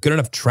a good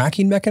enough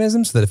tracking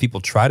mechanism so that if people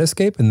try to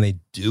escape and they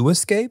do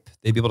escape,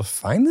 they'd be able to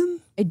find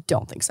them? I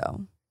don't think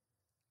so.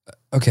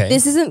 Okay.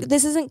 This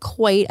isn't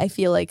quite, I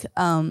feel like,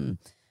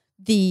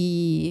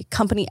 the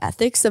company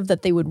ethics of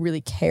that they would really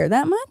care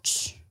that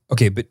much.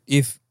 Okay, but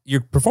if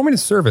you're performing a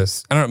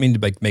service, I don't mean to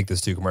like make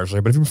this too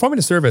commercial, but if you're performing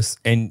a service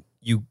and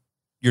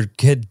your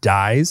kid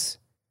dies,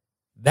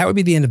 that would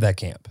be the end of that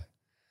camp.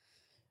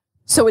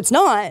 So it's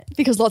not,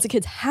 because lots of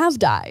kids have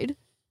died.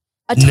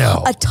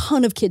 No. A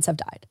ton of kids have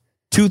died.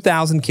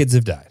 2,000 kids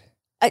have died.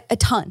 A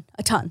ton.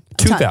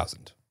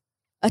 2,000.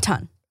 A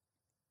ton.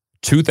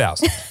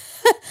 2,000.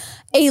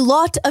 A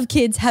lot of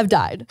kids have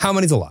died. How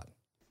many's a lot?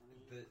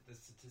 The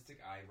statistic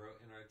I wrote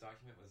in our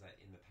document was that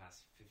in the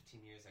past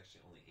 15 years,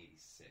 actually only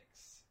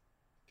 86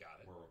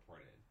 were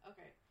reported.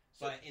 Okay.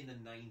 But in the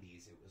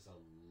 90s, it was a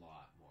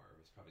lot more. It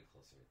was probably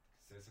closer.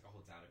 So there's like a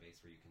whole database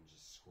where you can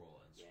just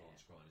scroll and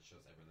scroll, and it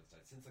shows everyone that's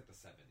died since like the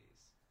 70s.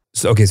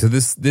 So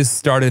this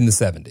started in the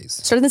 70s.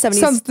 Started in the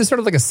 70s. This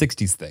started like a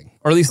 60s thing,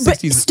 or at least But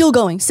 60s. still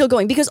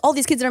going, because all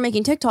these kids that are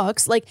making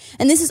TikToks, like,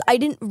 and this is, I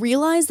didn't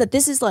realize that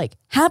this is like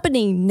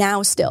happening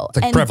now still. It's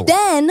like and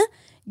prevalent.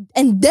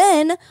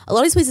 then a lot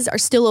of these places are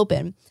still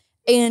open.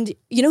 And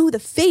you know who the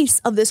face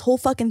of this whole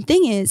fucking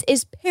thing is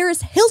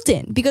Paris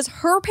Hilton, because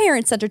her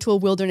parents sent her to a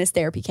wilderness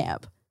therapy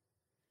camp.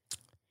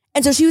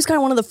 And so she was kind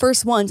of one of the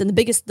first ones and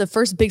the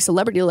first big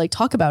celebrity to like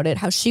talk about it,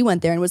 how she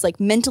went there and was like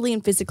mentally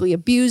and physically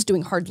abused,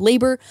 doing hard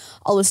labor,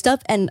 all this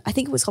stuff. And I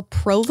think it was called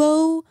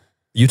Provo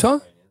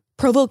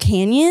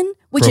Canyon,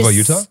 which Provo, is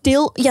Utah?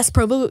 still, yes,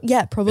 Provo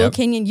Yep.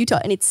 Canyon, Utah.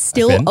 And it's I've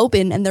still been.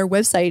 open, and their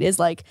website is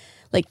like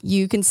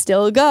you can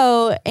still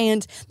go.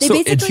 And they So,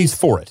 basically, and she's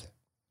for it.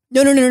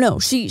 no.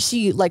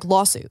 She like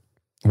lawsuit.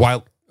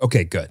 While,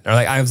 okay, good. Or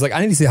like, I was like,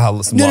 I need to see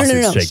how some No.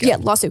 lawsuits shake Yeah,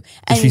 out. lawsuit. Did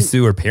And she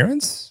sue her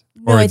parents?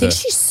 no, Or I think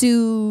she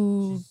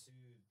sued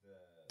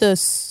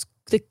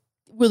the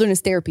wilderness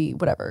therapy,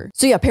 whatever.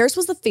 So yeah, Paris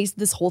was the face of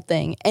this whole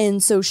thing.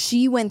 And so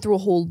she went through a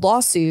whole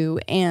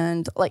lawsuit,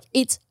 and like,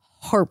 it's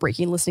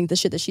heartbreaking listening to the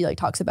shit that she like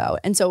talks about.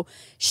 And so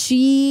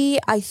she,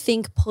 I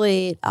think,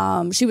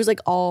 she was like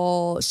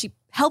she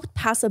helped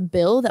pass a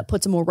bill that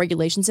put some more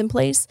regulations in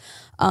place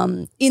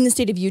in the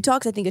state of Utah,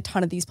 because I think a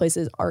ton of these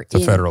places are It's a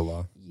federal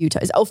law. Utah.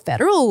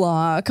 Federal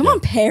law. Come on,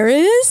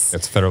 Paris.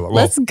 It's federal law.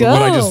 Let's What go.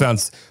 I just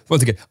found,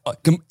 once again,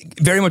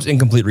 very much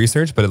incomplete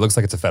research, but it looks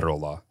like it's a federal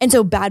law. And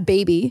so Bad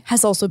Baby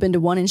has also been to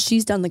one, and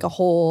she's done like a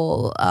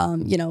whole,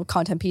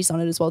 content piece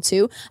on it as well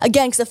too.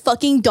 Again, because the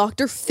fucking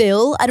Dr.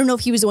 Phil, I don't know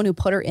if he was the one who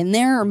put her in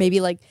there, or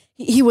maybe like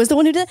he was the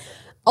one who did.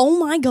 Oh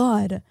my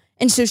God.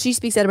 And so she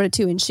speaks out about it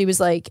too. And she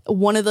was like,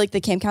 one of like the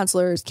camp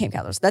counselors,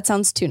 that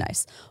sounds too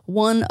nice.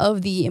 One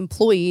of the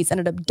employees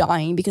ended up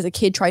dying because a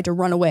kid tried to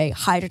run away,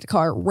 hijacked a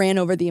car, ran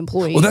over the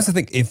employee. Well, that's the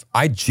thing. If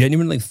I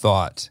genuinely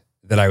thought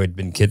that I had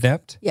been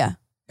kidnapped yeah.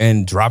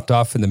 and dropped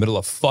off in the middle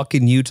of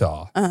fucking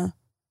Utah, I'm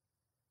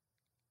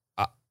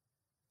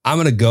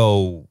gonna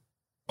go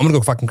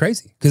fucking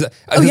crazy. Because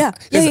yeah.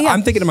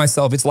 I'm thinking to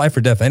myself, it's life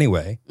or death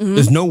anyway. Mhm.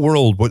 There's no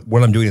world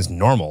what I'm doing is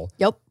normal.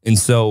 Yep. And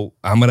so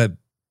I'm gonna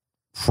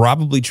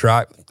probably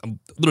try.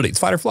 Literally, it's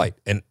fight or flight,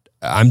 and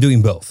I'm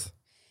doing both.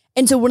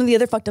 And so one of the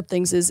other fucked up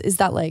things is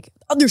that like,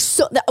 I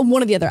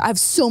have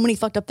so many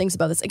fucked up things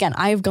about this. Again,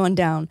 I have gone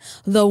down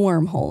the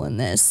wormhole in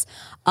this.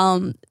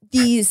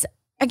 These,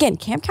 again,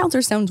 camp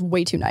counselor sounds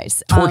way too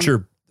nice.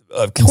 Torture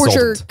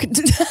consultant.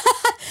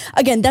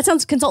 Again,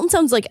 consultant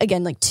sounds like,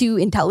 again, like too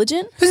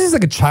intelligent. This is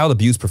like a child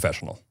abuse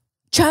professional.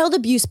 Child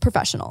abuse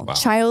professional. Wow.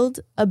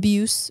 Child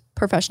abuse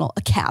professional.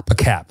 A CAP. A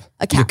cap.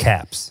 A These are cap.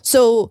 caps.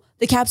 So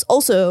the CAPs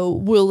also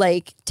will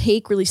like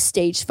take really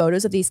staged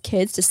photos of these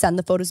kids to send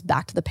the photos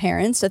back to the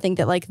parents to think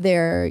that like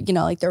they're,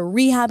 they're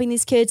rehabbing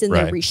these kids and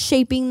they're Right.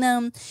 reshaping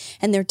them,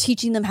 and they're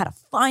teaching them how to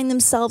find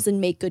themselves and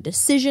make good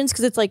decisions.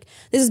 Cause it's like,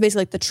 this is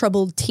basically like the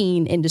troubled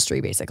teen industry,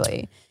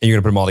 basically. And you're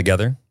gonna put them all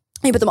together.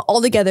 You put them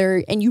all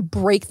together and you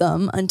break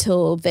them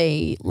until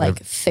they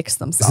like fix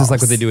themselves. This is like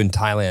what they do in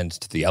Thailand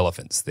to the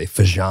elephants. They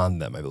fajan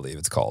them, I believe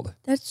it's called.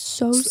 That's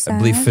so sad. I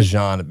believe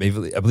fajan.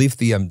 I believe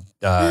the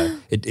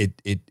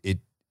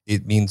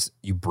it means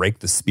you break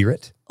the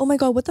spirit. Oh my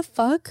God, what the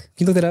fuck? Can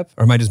you look that up,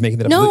 or am I just making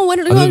that up? No, I I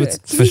don't believe know. it's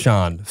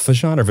fajan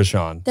or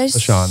vashan. That's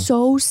Fashan.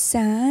 so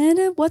sad.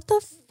 What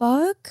the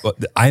fuck? Well,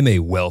 I'm a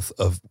wealth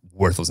of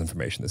worthless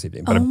information this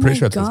evening, but I'm pretty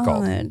sure that's what it's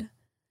called.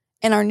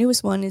 And our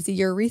newest one is the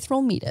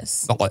urethral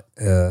meatus.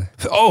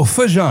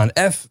 Fajan.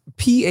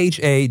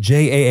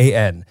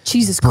 Phajan.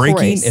 Jesus Breaking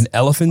Christ. an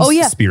elephant's Oh,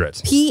 yeah.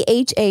 spirit.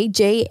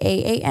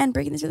 Phajan.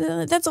 Breaking this.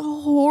 That's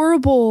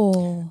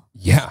horrible.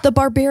 Yeah. The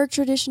barbaric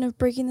tradition of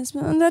breaking this.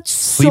 That's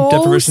Sleep so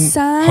deprivation,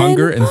 sad.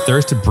 hunger, and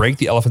thirst to break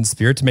the elephant's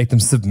spirit to make them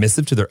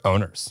submissive to their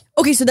owners.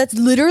 Okay, so that's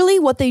literally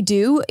what they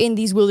do in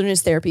these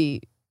wilderness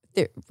therapy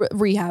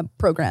rehab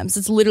programs.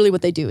 It's literally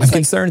what they do. I'm It's like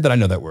concerned that I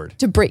know that word.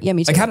 to break. Yeah,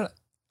 me too. Like,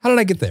 how did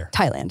I get there?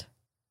 Thailand.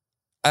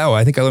 Oh,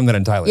 I think I learned that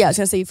in Thailand. Yeah, I was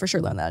gonna say you for sure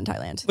learned that in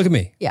Thailand. Look at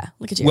me. Yeah,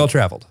 look at you. Well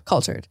traveled.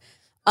 Cultured.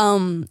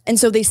 And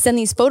so they send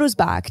these photos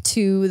back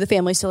to the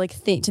families to like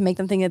think, to make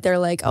them think that they're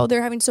like, oh,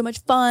 they're having so much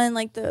fun,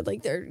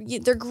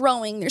 they're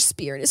growing, their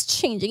spirit is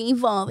changing,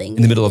 evolving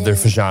In the middle of their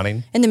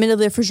fajaning. in the middle of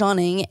their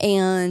fajaning,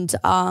 and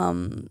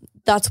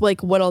that's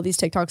like what all these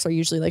TikToks are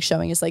usually like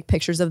showing is like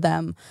pictures of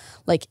them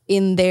like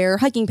in their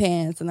hiking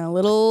pants and their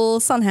little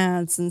sun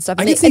hats and stuff.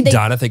 I And can see they-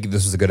 Donna thinking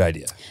this was a good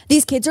idea.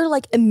 these kids are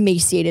like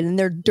emaciated and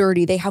they're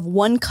dirty. They have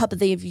one cup that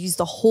they've used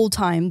the whole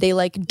time. They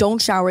like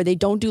don't shower. They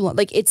don't do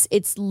like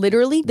it's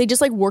literally they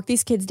just like work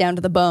these kids down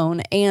to the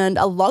bone. And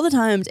a lot of the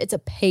times it's a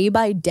pay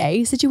by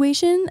day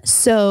situation.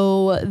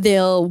 So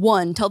they'll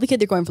tell the kid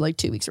they're going for like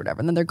 2 weeks or whatever,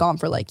 and then they're gone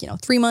for like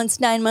 3 months,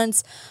 9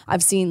 months.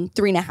 I've seen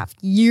 3.5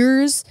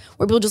 years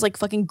where people just like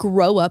fucking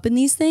grow up in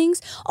these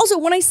things. Also,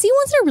 when I see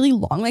ones that are really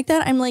long like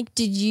that, I'm like,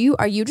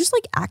 are you just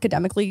like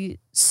academically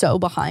so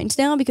behind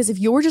now? Because if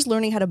you're just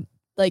learning how to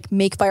like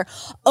make fire.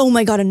 Oh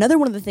my God. Another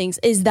one of the things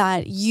is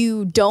that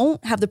you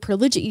don't have the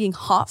privilege of eating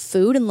hot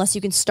food unless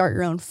you can start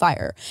your own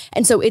fire.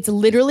 And so it's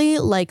literally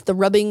like the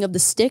rubbing of the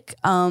stick.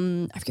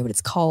 I forget what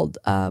it's called.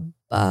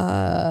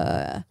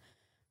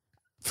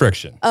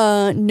 Friction.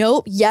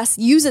 Nope. Yes.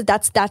 Use it.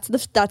 That's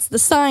the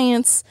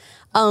science.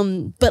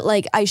 But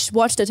like I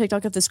watched a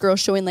TikTok of this girl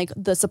showing like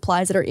the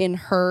supplies that are in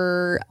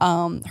her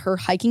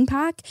hiking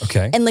pack.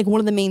 Okay. And like one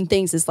of the main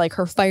things is like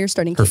her fire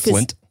starting Her kit, 'cause-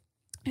 flint.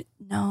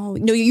 No,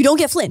 you don't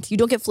get flint. You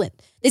don't get flint.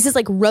 This is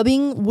like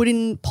rubbing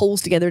wooden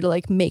poles together to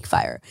like make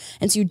fire.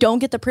 And so you don't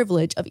get the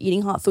privilege of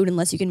eating hot food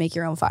unless you can make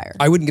your own fire.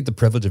 I wouldn't get the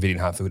privilege of eating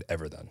hot food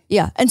ever then.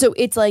 Yeah. And so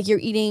it's like you're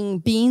eating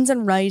beans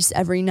and rice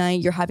every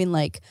night. You're having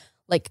like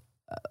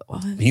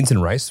Beans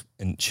and rice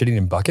and shitting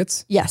in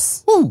buckets.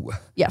 yes. Ooh,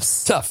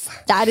 Yes.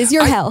 tough. That is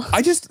your hell.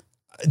 I just,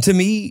 to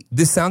me,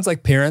 this sounds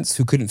like parents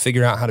who couldn't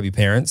figure out how to be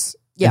parents.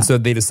 Yeah. And so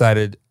they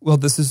decided, well,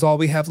 this is all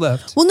we have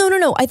left. Well,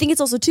 no. I think it's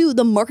also too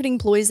the marketing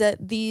ploys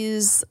that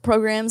these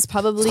programs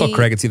probably. Let's call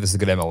Craig and see if this is a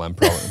good MLM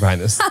problem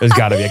behind this. There's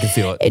got to be. I can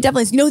feel it. It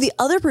definitely is. The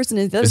other person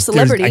is the other There's-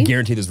 celebrity. I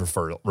guarantee there's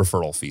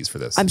referral fees for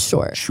this. I'm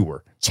sure.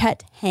 Sure.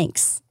 Chet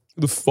Hanks.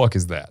 Who the fuck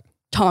is that?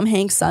 Tom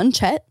Hanks' son,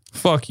 Chet.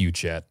 Fuck you,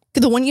 Chet.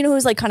 The one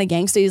who's like kind of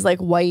gangsta, he's like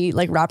white,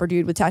 like rapper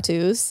dude with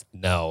tattoos.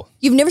 No.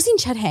 You've never seen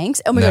Chet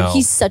Hanks? Oh my No. God,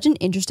 he's such an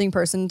interesting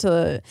person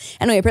to.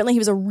 Anyway, apparently he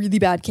was a really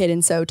bad kid,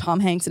 and so Tom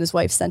Hanks and his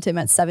wife sent him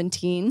at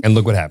 17. And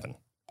look what happened.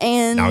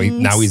 And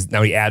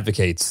Now he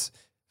advocates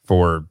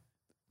for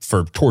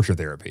torture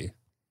therapy.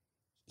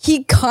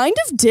 he kind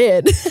of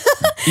did.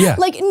 Yeah.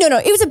 Like, no,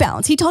 it was a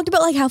balance. He talked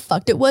about like how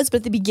fucked it was, but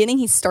at the beginning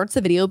he starts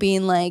the video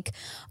being like,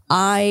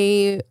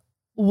 I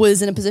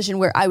was in a position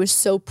where I was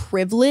so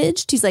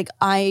privileged. He's like,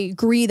 I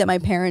agree that my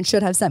parents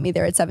should have sent me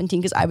there at 17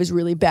 because I was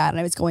really bad and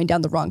I was going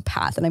down the wrong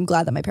path. And I'm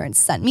glad that my parents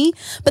sent me.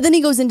 But then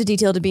he goes into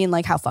detail to being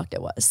like how fucked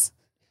it was.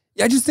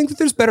 Yeah, I just think that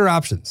there's better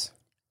options.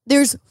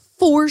 There's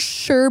for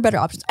sure better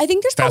options. I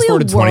think there's Fast probably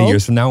forward a to 20 world.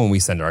 years from now when we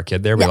send our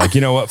kid there, we're like,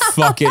 you know what?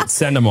 Fuck it.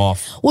 Send them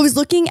off. Well, I was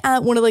looking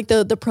at one of like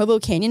the Provo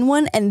Canyon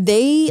one, and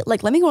they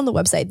like, let me go on the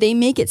website. They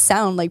make it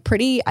sound like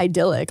pretty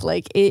idyllic.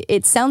 Like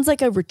it sounds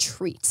like a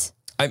retreat.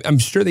 I'm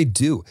sure they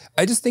do.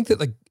 I just think that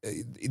like,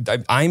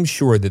 I'm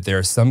sure that there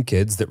are some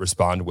kids that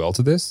respond well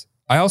to this.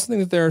 I also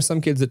think that there are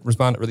some kids that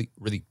respond really,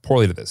 really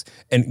poorly to this.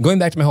 And going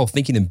back to my whole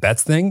thinking in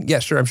bets thing, yeah,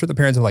 sure. I'm sure the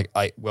parents are like,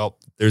 well,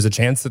 there's a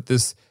chance that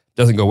this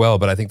doesn't go well,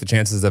 but I think the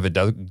chances of it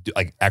does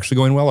like actually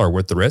going well are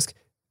worth the risk.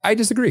 I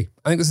disagree.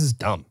 I think this is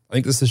dumb. I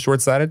think this is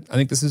short-sighted. I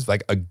think this is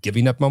like a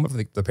giving up moment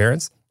for the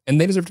parents,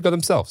 and they deserve to go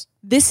themselves.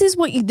 This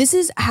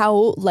is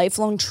how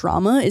lifelong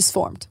trauma is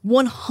formed.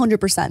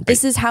 100%.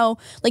 This is how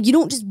like you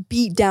don't just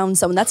beat down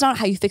someone. That's not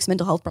how you fix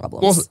mental health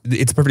problems. Well,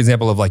 it's a perfect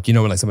example of like, you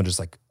know, when like someone just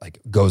like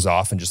goes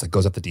off and just like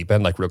goes up the deep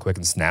end like real quick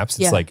and snaps.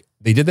 It's Yeah. like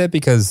they did that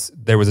because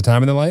there was a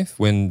time in their life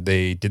when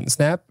they didn't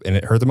snap and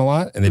it hurt them a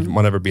lot and they didn't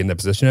want to ever be in that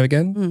position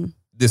again.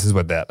 This is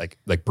what that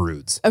like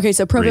broods. Okay,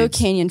 so Provo Reads.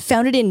 Canyon,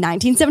 founded in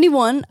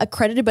 1971,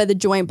 accredited by the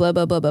Joint blah,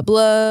 blah, blah, blah,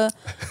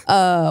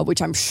 blah,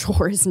 which I'm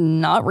sure is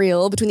not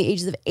real. Between the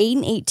ages of 8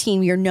 and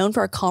 18, we are known for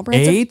our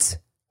comprehensive...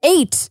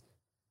 8?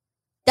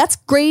 That's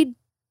grade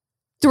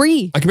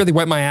 3, I could barely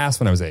wipe my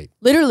ass when I was 8.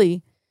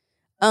 literally.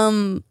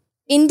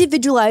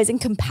 Individualized and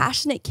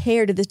compassionate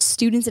care to the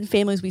students and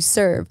families we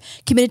serve,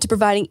 committed to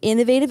providing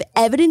innovative,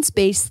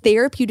 evidence-based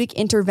therapeutic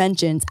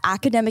interventions,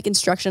 academic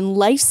instruction,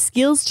 life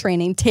skills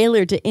training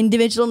tailored to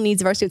individual needs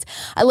of our students.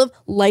 I love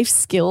life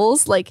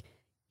skills. Like,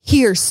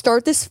 here,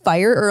 start this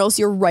fire or else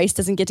your rice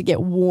doesn't get to get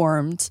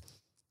warmed.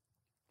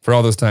 For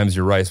all those times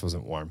your rice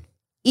wasn't warm.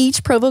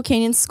 Each Provo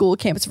Canyon school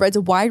campus provides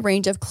a wide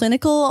range of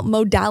clinical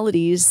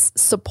modalities,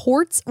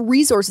 supports,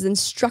 resources, and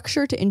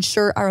structure to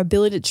ensure our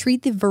ability to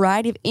treat the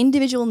variety of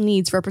individual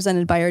needs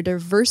represented by our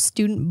diverse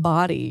student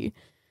body.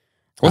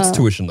 What's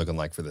tuition looking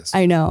like for this?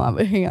 I know.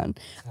 Hang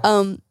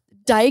on.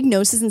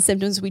 Diagnoses and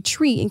symptoms we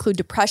treat include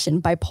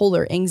depression,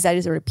 bipolar, anxiety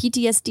disorder,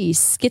 PTSD,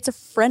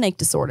 schizophrenic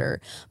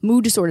disorder,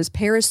 mood disorders,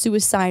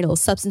 parasuicidal,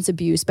 substance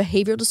abuse,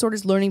 behavioral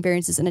disorders, learning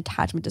variances, and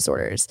attachment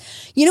disorders.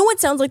 You know what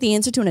sounds like the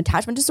answer to an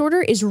attachment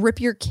disorder is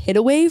rip your kid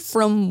away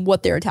from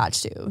what they're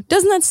attached to.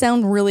 Doesn't that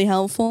sound really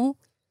helpful?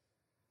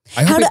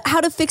 I hope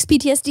How to fix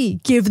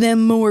PTSD? Give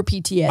them more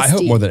PTSD. I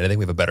hope more than anything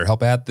we have a better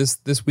help ad this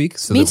week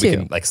so Me that we too.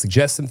 can like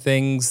suggest some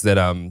things that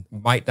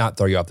might not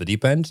throw you off the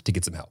deep end to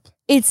get some help.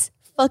 It's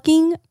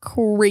fucking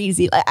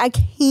crazy. Like, I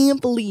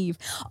can't believe.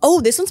 Oh,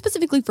 this one's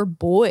specifically for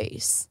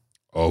boys.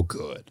 Oh,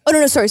 good. Oh,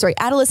 no, sorry.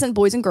 Adolescent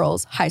boys and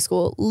girls, high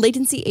school.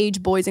 Latency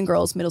age boys and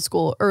girls, middle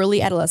school.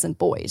 Early adolescent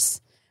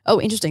boys. Oh,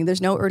 interesting.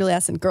 There's no early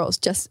adolescent girls,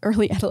 just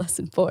early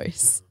adolescent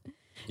boys.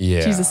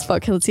 Yeah. Jesus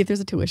fuck. Okay, let's see if there's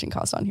a tuition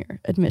cost on here.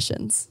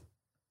 Admissions.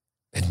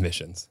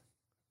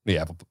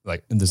 Yeah,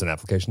 like there's an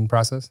application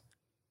process.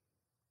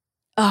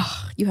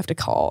 Oh, you have to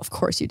call. Of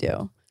course you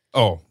do.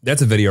 Oh,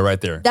 that's a video right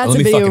there. That's Let a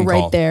me video fucking right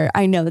call. there.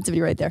 I know that's a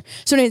video right there.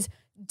 So anyways,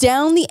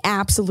 down the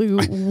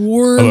absolute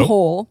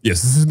wormhole.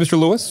 Yes, this is Mr.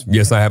 Lewis.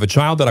 Yes, I have a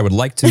child that I would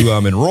like to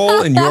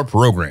enroll in your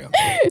program.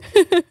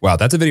 Wow,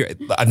 that's a video.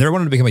 I've never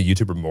wanted to become a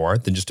YouTuber more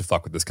than just to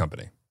fuck with this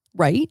company.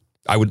 Right?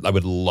 I would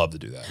love to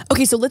do that.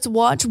 Okay, so let's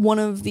watch one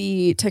of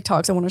the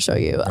TikToks I want to show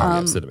you.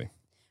 Yeah, send it to me.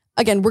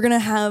 Again, we're going to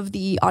have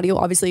the audio,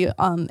 obviously,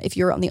 if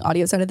you're on the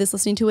audio side of this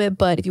listening to it.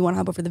 But if you want to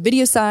hop over the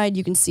video side,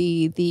 you can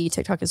see the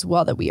TikTok as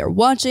well that we are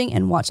watching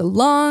and watch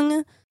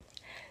along.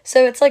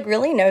 So it's like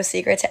really no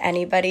secret to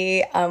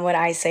anybody when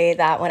I say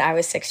that when I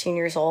was 16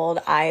 years old,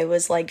 I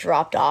was like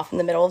dropped off in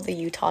the middle of the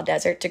Utah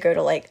desert to go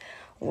to like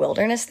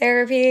wilderness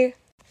therapy.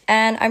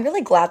 And I'm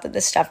really glad that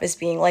this stuff is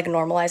being like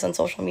normalized on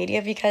social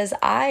media because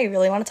I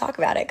really want to talk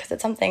about it because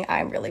it's something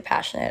I'm really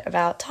passionate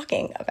about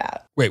talking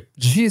about. Wait,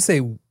 did she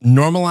say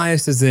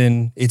normalized as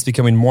in it's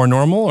becoming more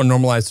normal or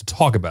normalized to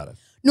talk about it?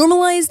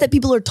 Normalize that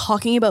people are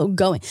talking about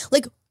going.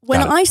 Like when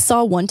Got it. I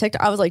saw one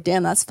TikTok, I was like,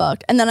 damn, that's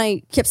fucked. And then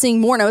I kept seeing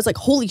more and I was like,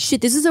 holy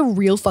shit, this is a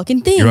real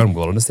fucking thing. You're on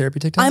wilderness therapy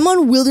TikTok? I'm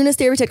on wilderness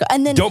therapy TikTok.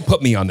 And then Don't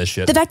put me on this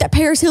shit. the fact that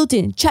Paris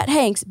Hilton, Chet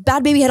Hanks,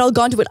 Bad Baby had all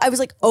gone to it, I was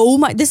like, oh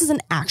my, this is an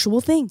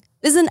actual thing.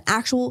 This is an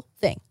actual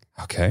thing.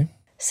 Okay.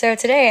 So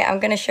today I'm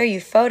going to show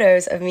you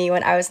photos of me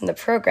when I was in the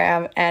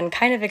program and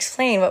kind of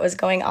explain what was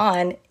going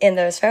on in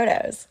those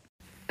photos.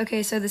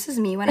 Okay, so this is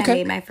me when I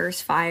made my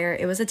first fire.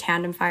 It was a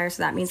tandem fire,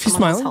 so that means She's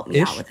someone else smiling-ish.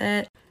 helped me out with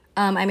it.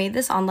 I made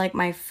this on like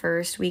my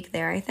first week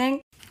there, I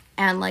think.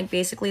 And like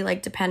basically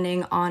like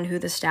depending on who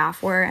the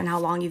staff were and how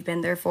long you've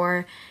been there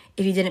for,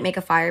 if you didn't make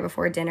a fire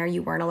before dinner,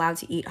 you weren't allowed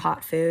to eat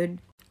hot food.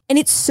 And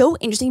it's so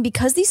interesting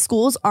because these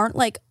schools aren't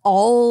like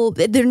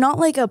they're not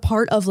like a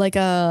part of like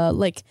a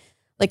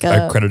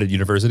Accredited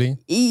university?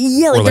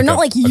 yeah, like Or they're like not a-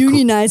 like a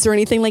unionized or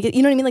anything. Like,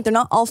 you know what I mean? Like they're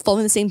not all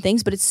following the same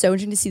things, but it's so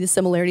interesting to see the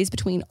similarities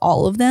between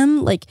all of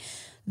them. Like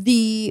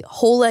the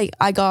whole like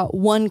I got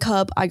one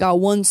cup, I got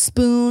one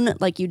spoon,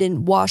 like you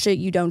didn't wash it,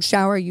 you don't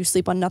shower, you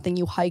sleep on nothing,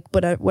 you hike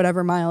but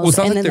whatever miles. Well, it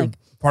sounds and like then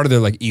they're part of their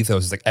like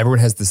ethos is like everyone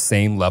has the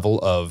same level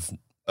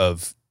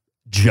of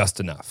just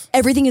enough.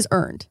 everything is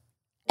earned.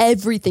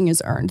 Everything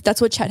is earned.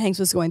 That's what Chet Hanks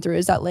was going through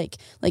is that like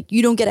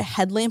you don't get a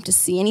headlamp to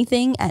see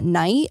anything at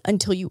night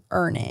until you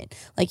earn it.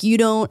 Like you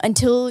don't,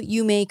 until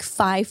you make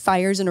 5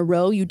 fires in a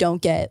row, you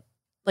don't get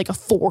like a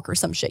fork or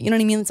some shit. You know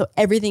what I mean? So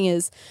everything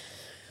is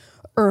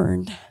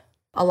earned.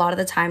 A lot of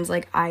the times,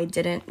 like, I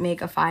didn't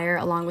make a fire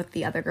along with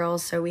the other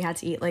girls, so we had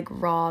to eat, like,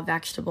 raw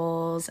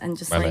vegetables and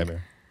just, My like,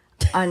 nightmare.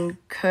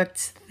 uncooked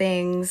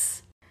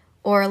things.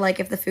 Or,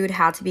 like, if the food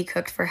had to be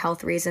cooked for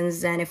health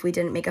reasons, then if we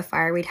didn't make a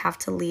fire, we'd have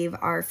to leave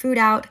our food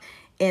out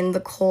in the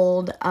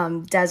cold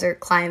desert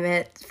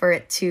climate for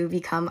it to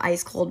become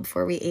ice cold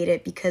before we ate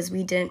it because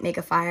we didn't make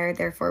a fire,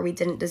 therefore we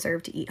didn't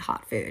deserve to eat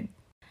hot food.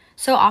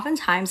 So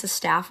oftentimes the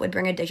staff would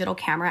bring a digital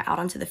camera out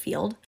onto the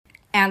field.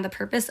 And the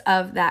purpose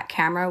of that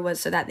camera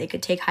was so that they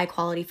could take high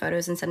quality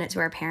photos and send it to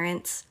our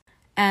parents.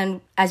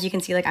 And as you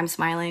can see, like I'm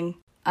smiling.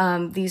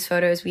 These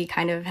photos we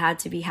kind of had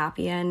to be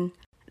happy in.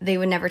 They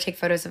would never take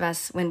photos of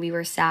us when we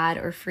were sad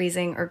or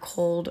freezing or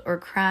cold or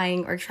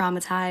crying or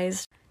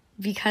traumatized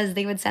because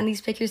they would send these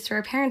pictures to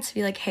our parents to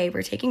be like, hey,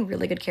 we're taking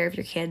really good care of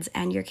your kids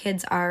and your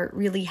kids are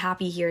really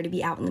happy here to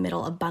be out in the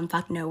middle of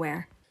bumfuck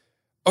nowhere.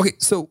 Okay,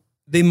 so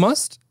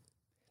there's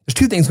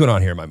 2 things going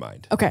on here in my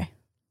mind. Okay.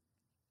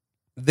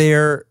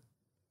 They're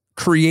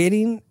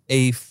creating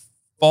a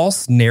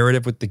false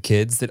narrative with the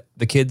kids that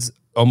the kids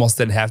almost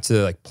then have to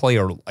like play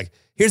or like,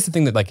 here's the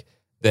thing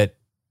that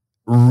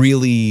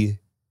really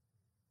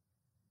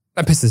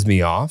that pisses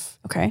me off,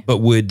 Okay. but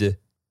would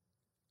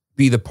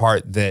be the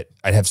part that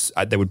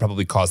that would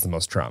probably cause the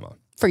most trauma.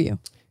 For you.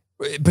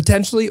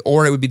 Potentially,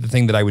 or it would be the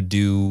thing that I would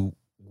do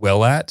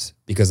well at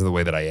because of the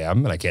way that I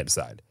am and I can't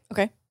decide.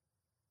 Okay.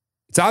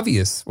 It's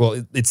obvious.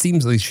 Well, it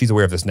seems like she's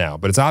aware of this now,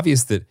 but it's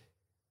obvious that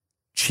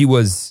she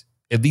was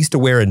at least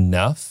aware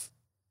enough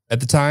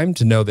at the time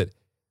to know that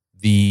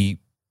the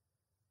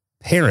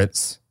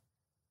parents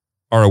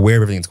are aware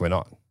of everything that's going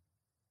on.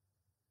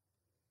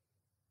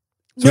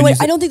 So No, when wait, you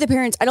say- I don't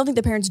think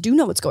the parents do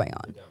know what's going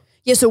on.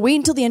 Yeah, so wait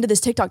until the end of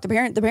this TikTok. The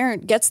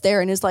parent gets there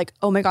and is like,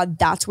 oh my God,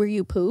 that's where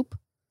you poop?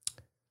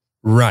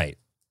 Right.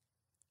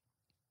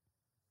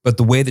 But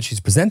the way that she's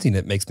presenting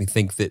it makes me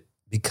think that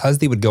because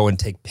they would go and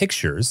take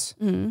pictures,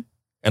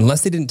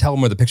 unless they didn't tell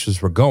them where the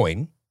pictures were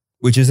going,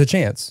 which is a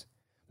chance,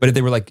 but if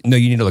they were like, no,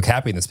 you need to look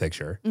happy in this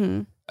picture,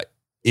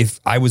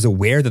 if I was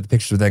aware that the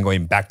pictures were then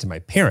going back to my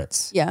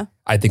parents, Yeah.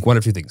 I think one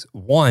of 2 things.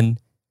 One,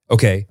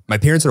 okay, my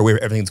parents are aware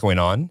of everything that's going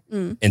on,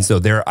 and so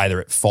they're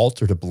either at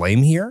fault or to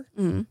blame here.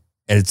 And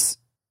it's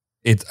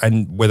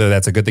and whether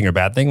that's a good thing or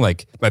bad thing,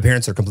 like my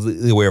parents are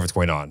completely aware of what's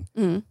going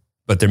on,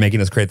 but they're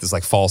making us create this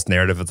like false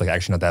narrative that's like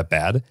actually not that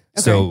bad.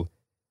 So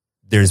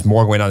there's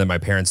more going on than my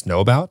parents know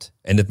about.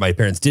 And if my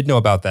parents did know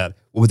about that,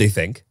 what would they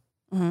think?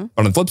 Mm-hmm.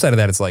 But on the flip side of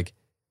that, it's like,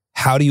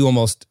 how do you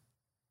almost,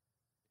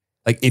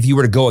 like if you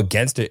were to go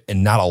against it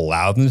and not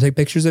allow them to take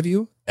pictures of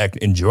you,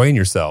 enjoying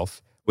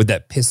yourself, would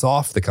that piss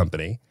off the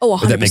company? Oh,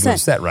 100%. Would that make them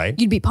upset, right?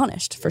 You'd be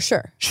punished for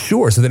sure.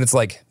 Sure. So then it's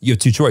like, you have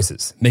two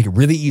choices. Make it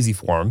really easy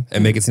for them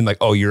and make it seem like,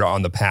 oh, you're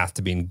on the path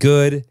to being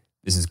good.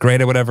 This is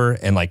great or whatever.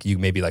 And like, you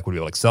maybe like would be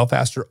able to excel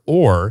faster,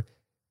 or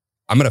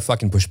I'm going to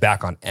fucking push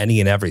back on any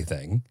and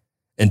everything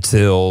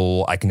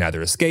until I can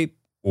either escape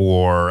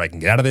or I can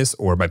get out of this,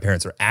 or my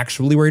parents are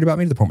actually worried about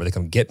me to the point where they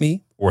come get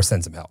me or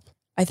send some help.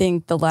 I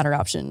think the latter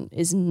option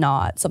is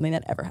not something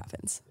that ever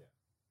happens.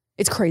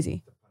 It's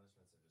crazy.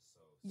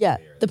 Yeah,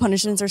 the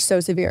punishments are so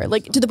severe,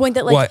 like to the point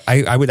that like,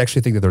 Well, I would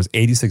actually think that there was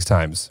 86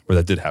 times where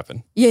that did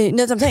happen. yeah, no,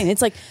 that's what I'm saying.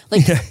 It's like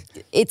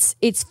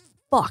it's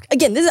fucked.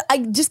 Again, I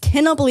just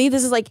cannot believe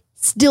this is like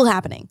still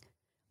happening.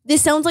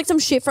 This sounds like some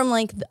shit from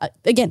like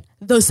again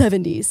the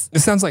 70s. It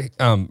sounds like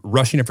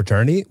rushing a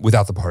fraternity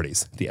without the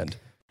parties at the end.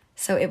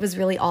 So it was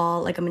really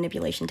all like a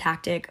manipulation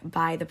tactic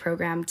by the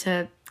program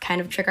to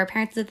kind of trick our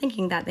parents into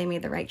thinking that they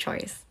made the right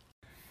choice.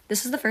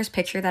 This is the first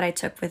picture that I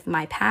took with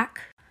my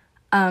pack.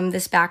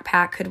 This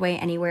backpack could weigh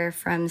anywhere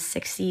from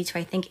 60 to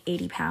I think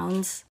 80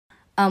 pounds.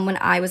 When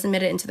I was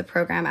admitted into the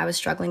program, I was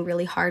struggling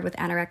really hard with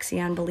anorexia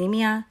and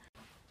bulimia.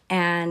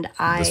 And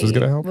I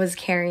was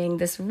carrying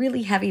this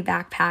really heavy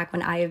backpack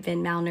when I had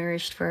been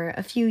malnourished for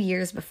a few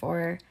years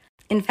before.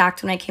 In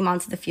fact, when I came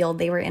onto the field,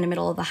 they were in the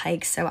middle of the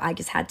hike, so I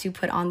just had to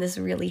put on this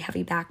really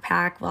heavy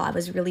backpack while I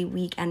was really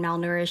weak and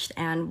malnourished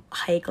and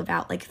hike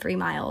about like 3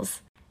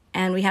 miles.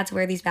 And we had to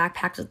wear these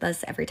backpacks with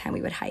us every time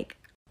we would hike.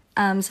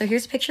 So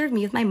here's a picture of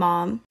me with my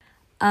mom.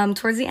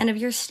 Towards the end of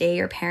your stay,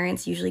 your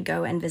parents usually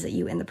go and visit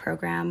you in the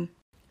program.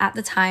 At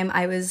the time,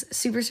 I was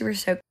super, super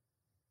stoked.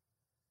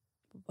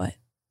 What?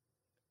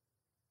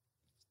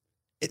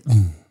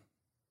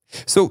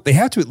 So they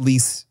have to at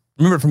least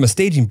remember from a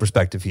staging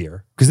perspective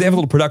here, because they have a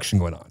little production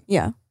going on.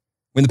 Yeah.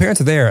 When the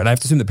parents are there, and I have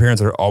to assume the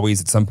parents are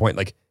always at some point,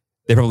 like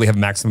they probably have a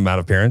maximum amount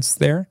of parents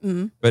there.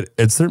 Mm-hmm. But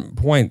at certain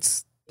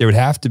points, there would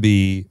have to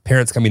be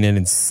parents coming in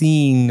and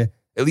seeing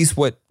at least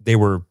what they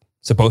were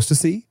supposed to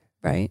see.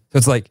 Right. So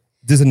it's like,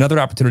 there's another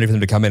opportunity for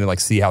them to come in and like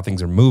see how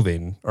things are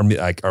moving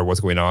or what's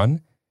going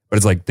on. But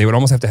it's like, they would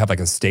almost have to have like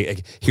a state,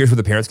 like, here's what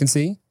the parents can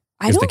see.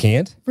 If they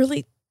can't.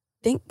 Really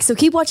think so.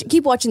 Keep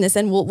watching this,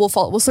 and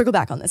we'll circle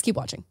back on this. Keep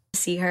watching.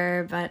 See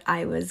her, but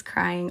I was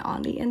crying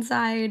on the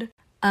inside.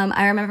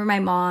 I remember my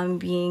mom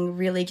being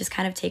really just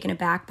kind of taken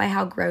aback by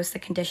how gross the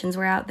conditions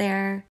were out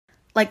there.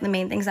 Like the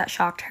main things that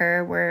shocked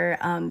her were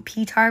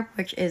P-tarp,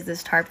 which is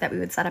this tarp that we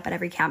would set up at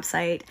every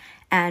campsite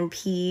and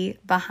pee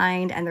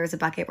behind, and there was a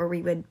bucket where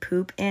we would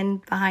poop in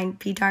behind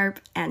P-tarp,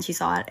 and she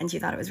saw it and she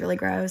thought it was really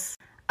gross.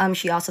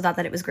 She also thought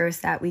that it was gross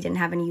that we didn't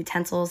have any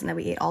utensils and that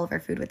we ate all of our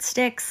food with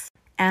sticks.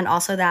 And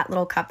also that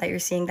little cup that you're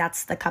seeing,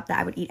 that's the cup that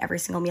I would eat every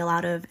single meal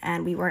out of,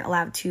 and we weren't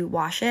allowed to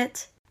wash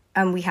it.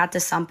 We had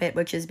to sump it,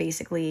 which is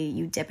basically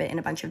you dip it in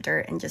a bunch of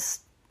dirt and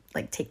just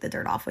like take the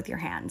dirt off with your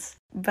hands.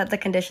 But the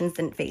conditions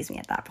didn't faze me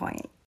at that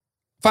point.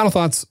 Final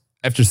thoughts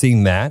after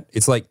seeing that.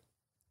 It's like,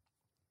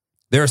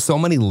 there are so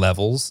many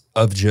levels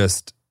of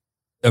just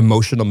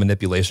emotional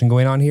manipulation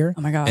going on here.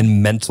 Oh my God.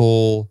 And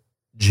mental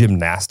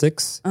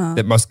gymnastics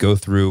that must go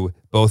through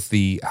both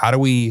the, how do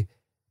we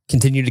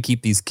continue to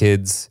keep these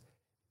kids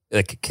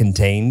like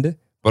contained,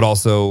 but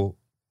also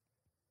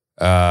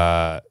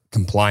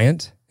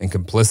compliant and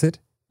complicit,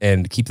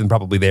 and keep them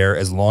probably there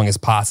as long as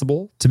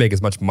possible to make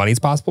as much money as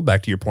possible.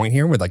 Back to your point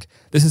here, where like,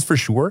 this is for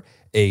sure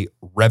a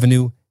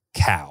revenue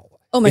cow.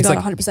 Oh my It's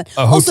God, like 100%.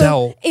 a hotel.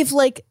 Also, if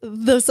like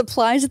the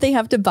supplies that they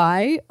have to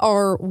buy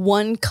are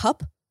 1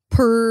 cup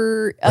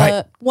per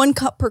Right. 1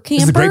 cup per camper.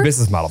 This is a great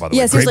business model, by the way.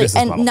 Yeah, Great seriously,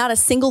 business and model. not a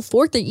single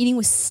fork. They're eating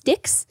with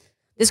sticks.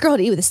 This girl had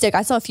to eat with a stick.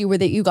 I saw a few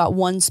where you got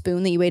 1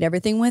 spoon that you ate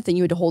everything with, and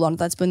you had to hold on to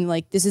that spoon.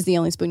 Like, this is the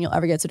only spoon you'll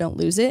ever get, so don't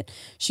lose it.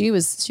 She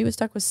was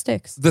stuck with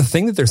sticks. The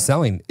thing that they're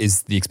selling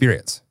is the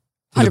experience.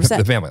 For 100%.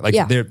 the family. Like,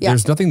 Yeah,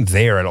 there's nothing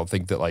there, I don't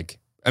think, that like,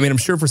 I mean, I'm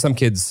sure for some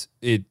kids,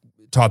 it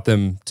taught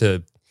them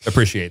to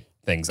appreciate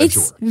things, I'm It's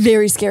sure.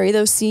 very scary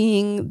though,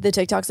 seeing the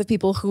TikToks of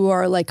people who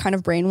are like kind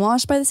of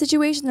brainwashed by the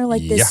situation. They're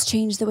like, this Yeah.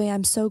 changed the way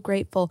I'm so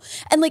grateful.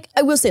 And like,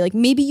 I will say, like,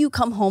 maybe you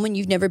come home and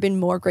you've never been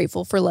more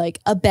grateful for like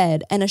a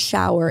bed and a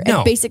shower No.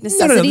 and basic No,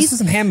 necessities. this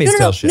isn't Handmaid's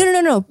Tale shit.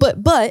 No. But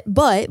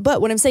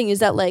what I'm saying is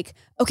that like,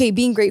 okay,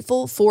 being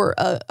grateful for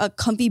a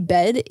comfy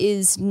bed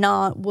is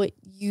not what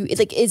you, it's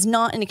like, is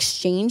not an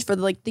exchange for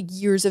like the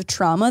years of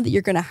trauma that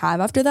you're going to have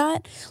after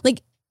that.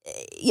 Like,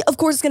 of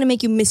course it's going to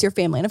make you miss your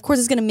family, and of course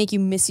it's going to make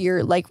you miss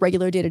your like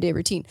regular day-to-day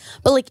routine,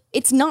 but like,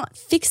 it's not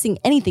fixing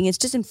anything. It's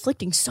just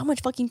inflicting so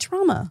much fucking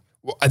trauma.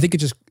 Well, I think it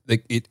just,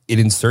 like, it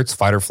inserts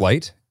fight or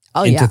flight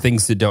into yeah.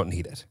 things that don't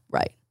need it.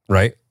 Right.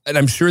 Right. And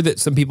I'm sure that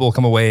some people will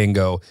come away and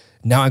go,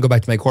 now I go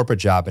back to my corporate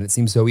job and it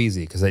seems so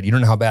easy because you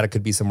don't know how bad it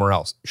could be somewhere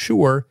else.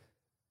 Sure.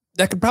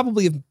 That could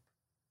probably have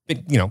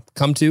been,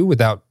 come to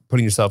without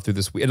putting yourself through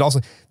this. And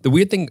also the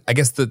weird thing, I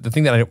guess the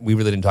thing that we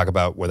really didn't talk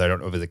about, whether I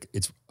don't know if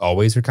it's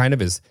always or kind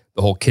of, is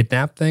the whole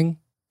kidnap thing.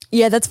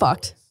 Yeah, that's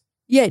fucked.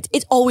 Yeah,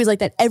 it's always like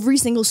that. Every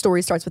single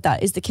story starts with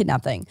that, is the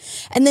kidnap thing.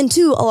 And then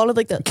too, a lot of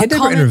like the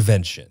Kidnapper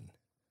intervention.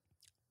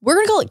 we're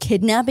going to call it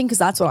kidnapping because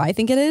that's what I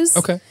think it is.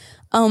 Okay.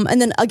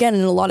 And then again,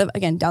 in a lot of,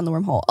 again, down the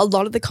wormhole, a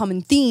lot of the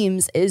common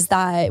themes is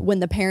that when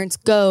the parents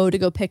go to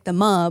go pick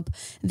them up,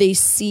 they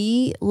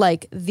see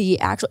like the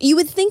actual, you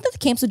would think that the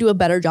camps would do a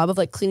better job of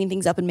like cleaning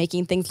things up and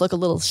making things look a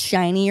little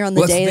shinier on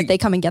the day that they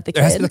come and get the kid.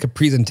 There has to be like a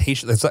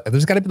presentation.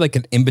 There's got to be like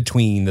an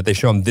in-between that they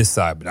show on this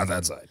side, but not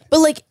that side. But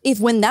like if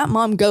when that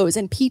mom goes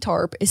and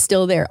P-TARP is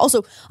still there.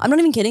 Also, I'm not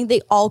even kidding.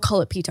 They all call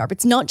it P-TARP.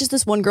 It's not just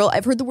this one girl.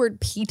 I've heard the word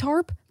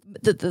P-TARP,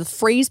 the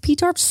phrase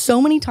P-TARP so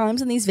many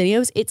times in these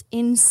videos. It's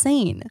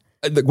insane.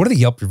 What are the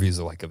Yelp reviews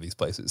like of these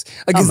places?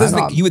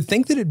 Like, you would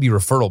think that it'd be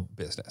referral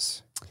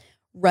business.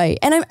 Right.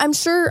 And I'm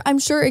sure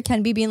it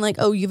can be being like,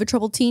 oh, you have a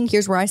troubled teen.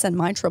 Here's where I send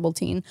my troubled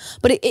teen.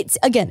 But it's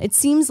again, it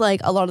seems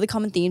like a lot of the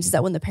common themes is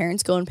that when the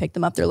parents go and pick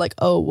them up, they're like,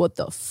 oh, what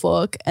the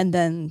fuck? And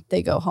then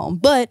they go home.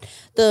 But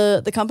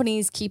the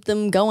companies keep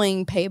them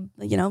going, pay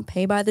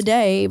by the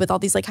day with all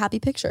these like happy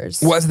pictures.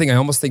 Well, that's the thing. I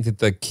almost think that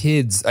the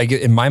kids,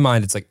 in my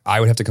mind, it's like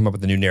I would have to come up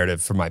with a new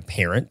narrative for my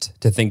parent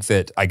to think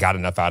that I got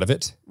enough out of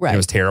it. Right. And it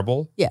was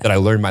terrible. Yeah. That I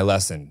learned my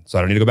lesson. So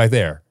I don't need to go back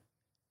there.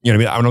 You know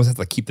what I mean? I would almost have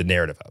to like keep the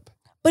narrative up.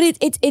 But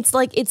it's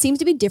like, it seems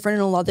to be different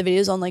in a lot of the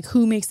videos on like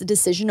who makes the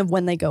decision of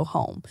when they go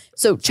home.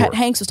 So Chet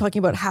Hanks was talking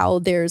about how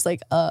there's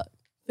like a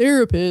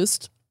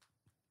therapist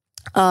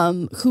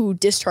who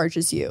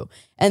discharges you,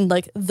 and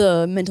like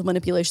the mental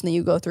manipulation that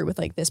you go through with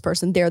like this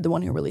person, they're the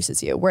one who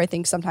releases you. Where I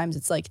think sometimes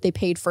it's like they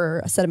paid for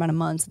a set amount of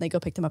months and they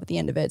go pick them up at the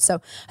end of it.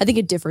 So I think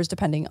it differs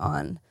depending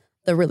on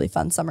the really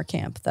fun summer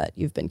camp that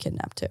you've been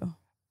kidnapped to.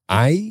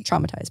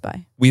 Traumatized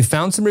by. We've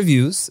found some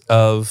reviews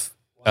of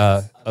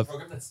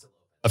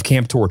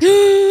Camp Torture.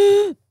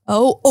 Okay.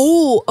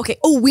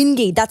 Oh,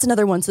 Wingate. That's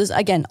another one. So this,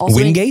 again, also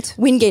Wingate?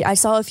 Wingate. I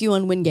saw a few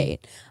on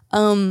Wingate.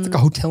 It's like a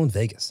hotel in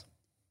Vegas.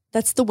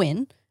 That's the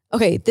win.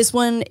 Okay, this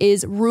one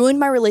is ruined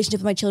my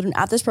relationship with my children.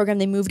 At this program,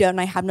 they moved out and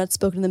I have not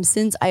spoken to them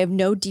since. I have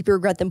no deeper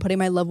regret than putting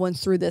my loved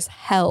ones through this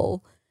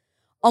hell.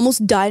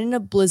 Almost died in a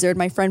blizzard.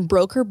 My friend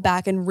broke her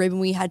back and rib and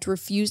we had to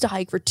refuse to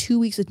hike for 2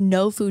 weeks with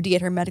no food to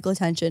get her medical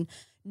attention.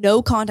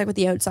 No contact with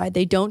the outside.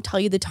 They don't tell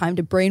you the time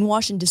to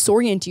brainwash and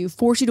disorient you,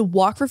 force you to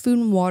walk for food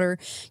and water.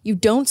 You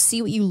don't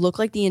see what you look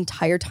like the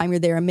entire time you're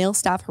there. A male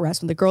staff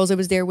harassment. The girls I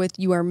was there with,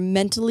 you are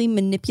mentally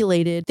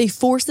manipulated. They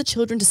force the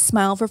children to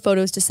smile for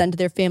photos to send to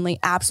their family.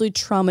 Absolutely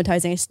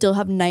traumatizing. I still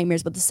have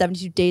nightmares about the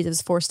 72 days I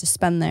was forced to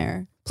spend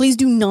there. Please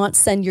do not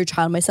send your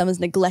child. My son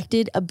was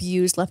neglected,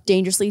 abused, left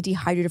dangerously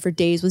dehydrated for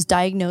days, was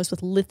diagnosed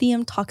with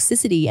lithium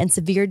toxicity and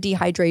severe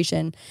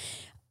dehydration.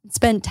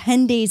 Spent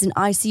 10 days in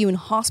ICU in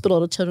hospital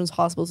at a children's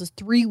hospital. This is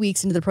 3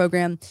 weeks into the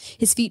program.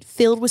 His feet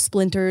filled with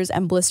splinters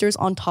and blisters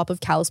on top of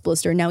callus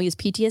blister. Now he has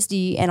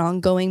PTSD and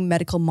ongoing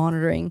medical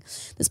monitoring.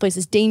 This place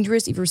is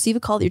dangerous. If you receive a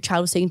call that your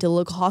child was taken to the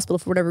local hospital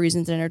for whatever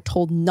reasons and are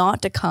told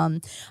not to come,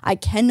 I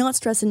cannot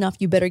stress enough,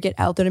 you better get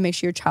out there to make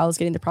sure your child is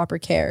getting the proper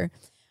care.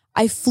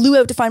 I flew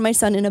out to find my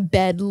son in a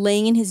bed,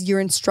 laying in his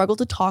urine, struggled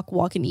to talk,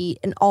 walk, and eat,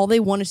 and all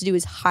they wanted to do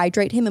is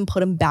hydrate him and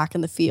put him back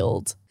in the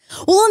field.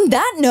 Well, on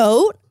that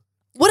note,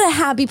 what a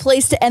happy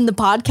place to end the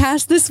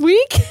podcast this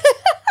week.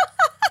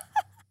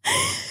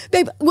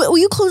 Babe, will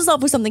you close us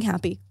off with something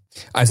happy?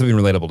 I have something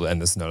relatable to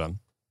end this note on,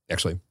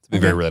 actually. To be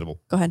very relatable.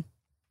 Go ahead.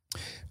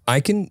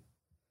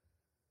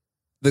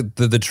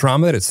 The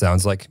trauma that it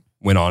sounds like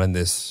went on in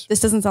this.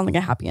 This doesn't sound like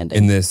a happy ending.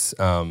 In this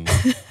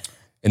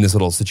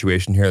little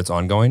situation here that's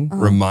ongoing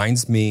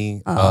reminds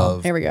me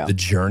of here we go. The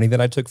journey that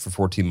I took for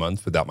 14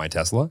 months without my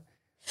Tesla.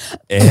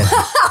 And,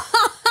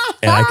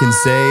 and I can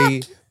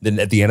say that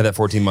at the end of that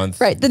 14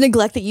 month, right, the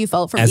neglect that you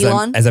felt from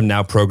Elon. As I'm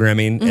now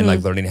programming and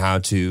like learning how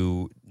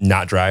to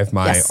not drive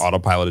my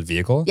autopiloted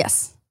vehicle.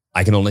 Yes.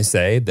 I can only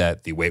say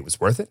that the wait was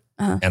worth it.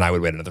 And I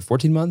would wait another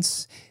 14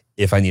 months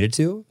if I needed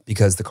to,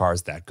 because the car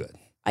is that good.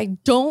 I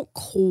don't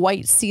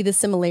quite see the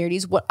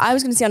similarities. What I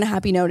was going to say on a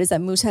happy note is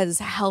that Moose has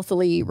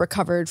healthily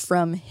recovered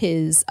from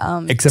his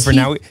except for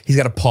now he's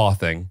got a paw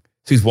thing.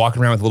 So he's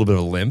walking around with a little bit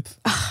of a limp.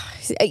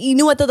 You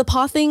know what, though? The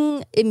paw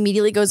thing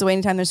immediately goes away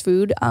anytime there's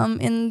food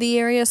in the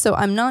area. So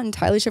I'm not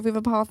entirely sure if we have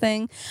a paw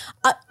thing.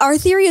 Our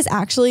theory is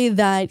actually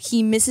that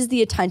he misses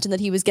the attention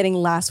that he was getting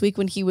last week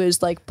when he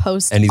was like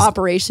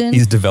post-operation.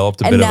 He's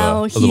developed a bit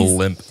of a little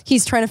limp.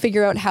 He's trying to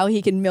figure out how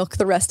he can milk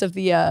the rest of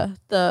the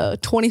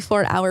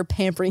 24-hour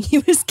pampering he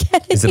was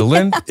getting. Is it a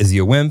limp? Is he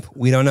a wimp?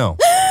 We don't know.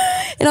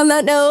 And on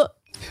that note,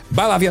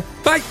 bye, love you.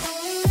 Bye.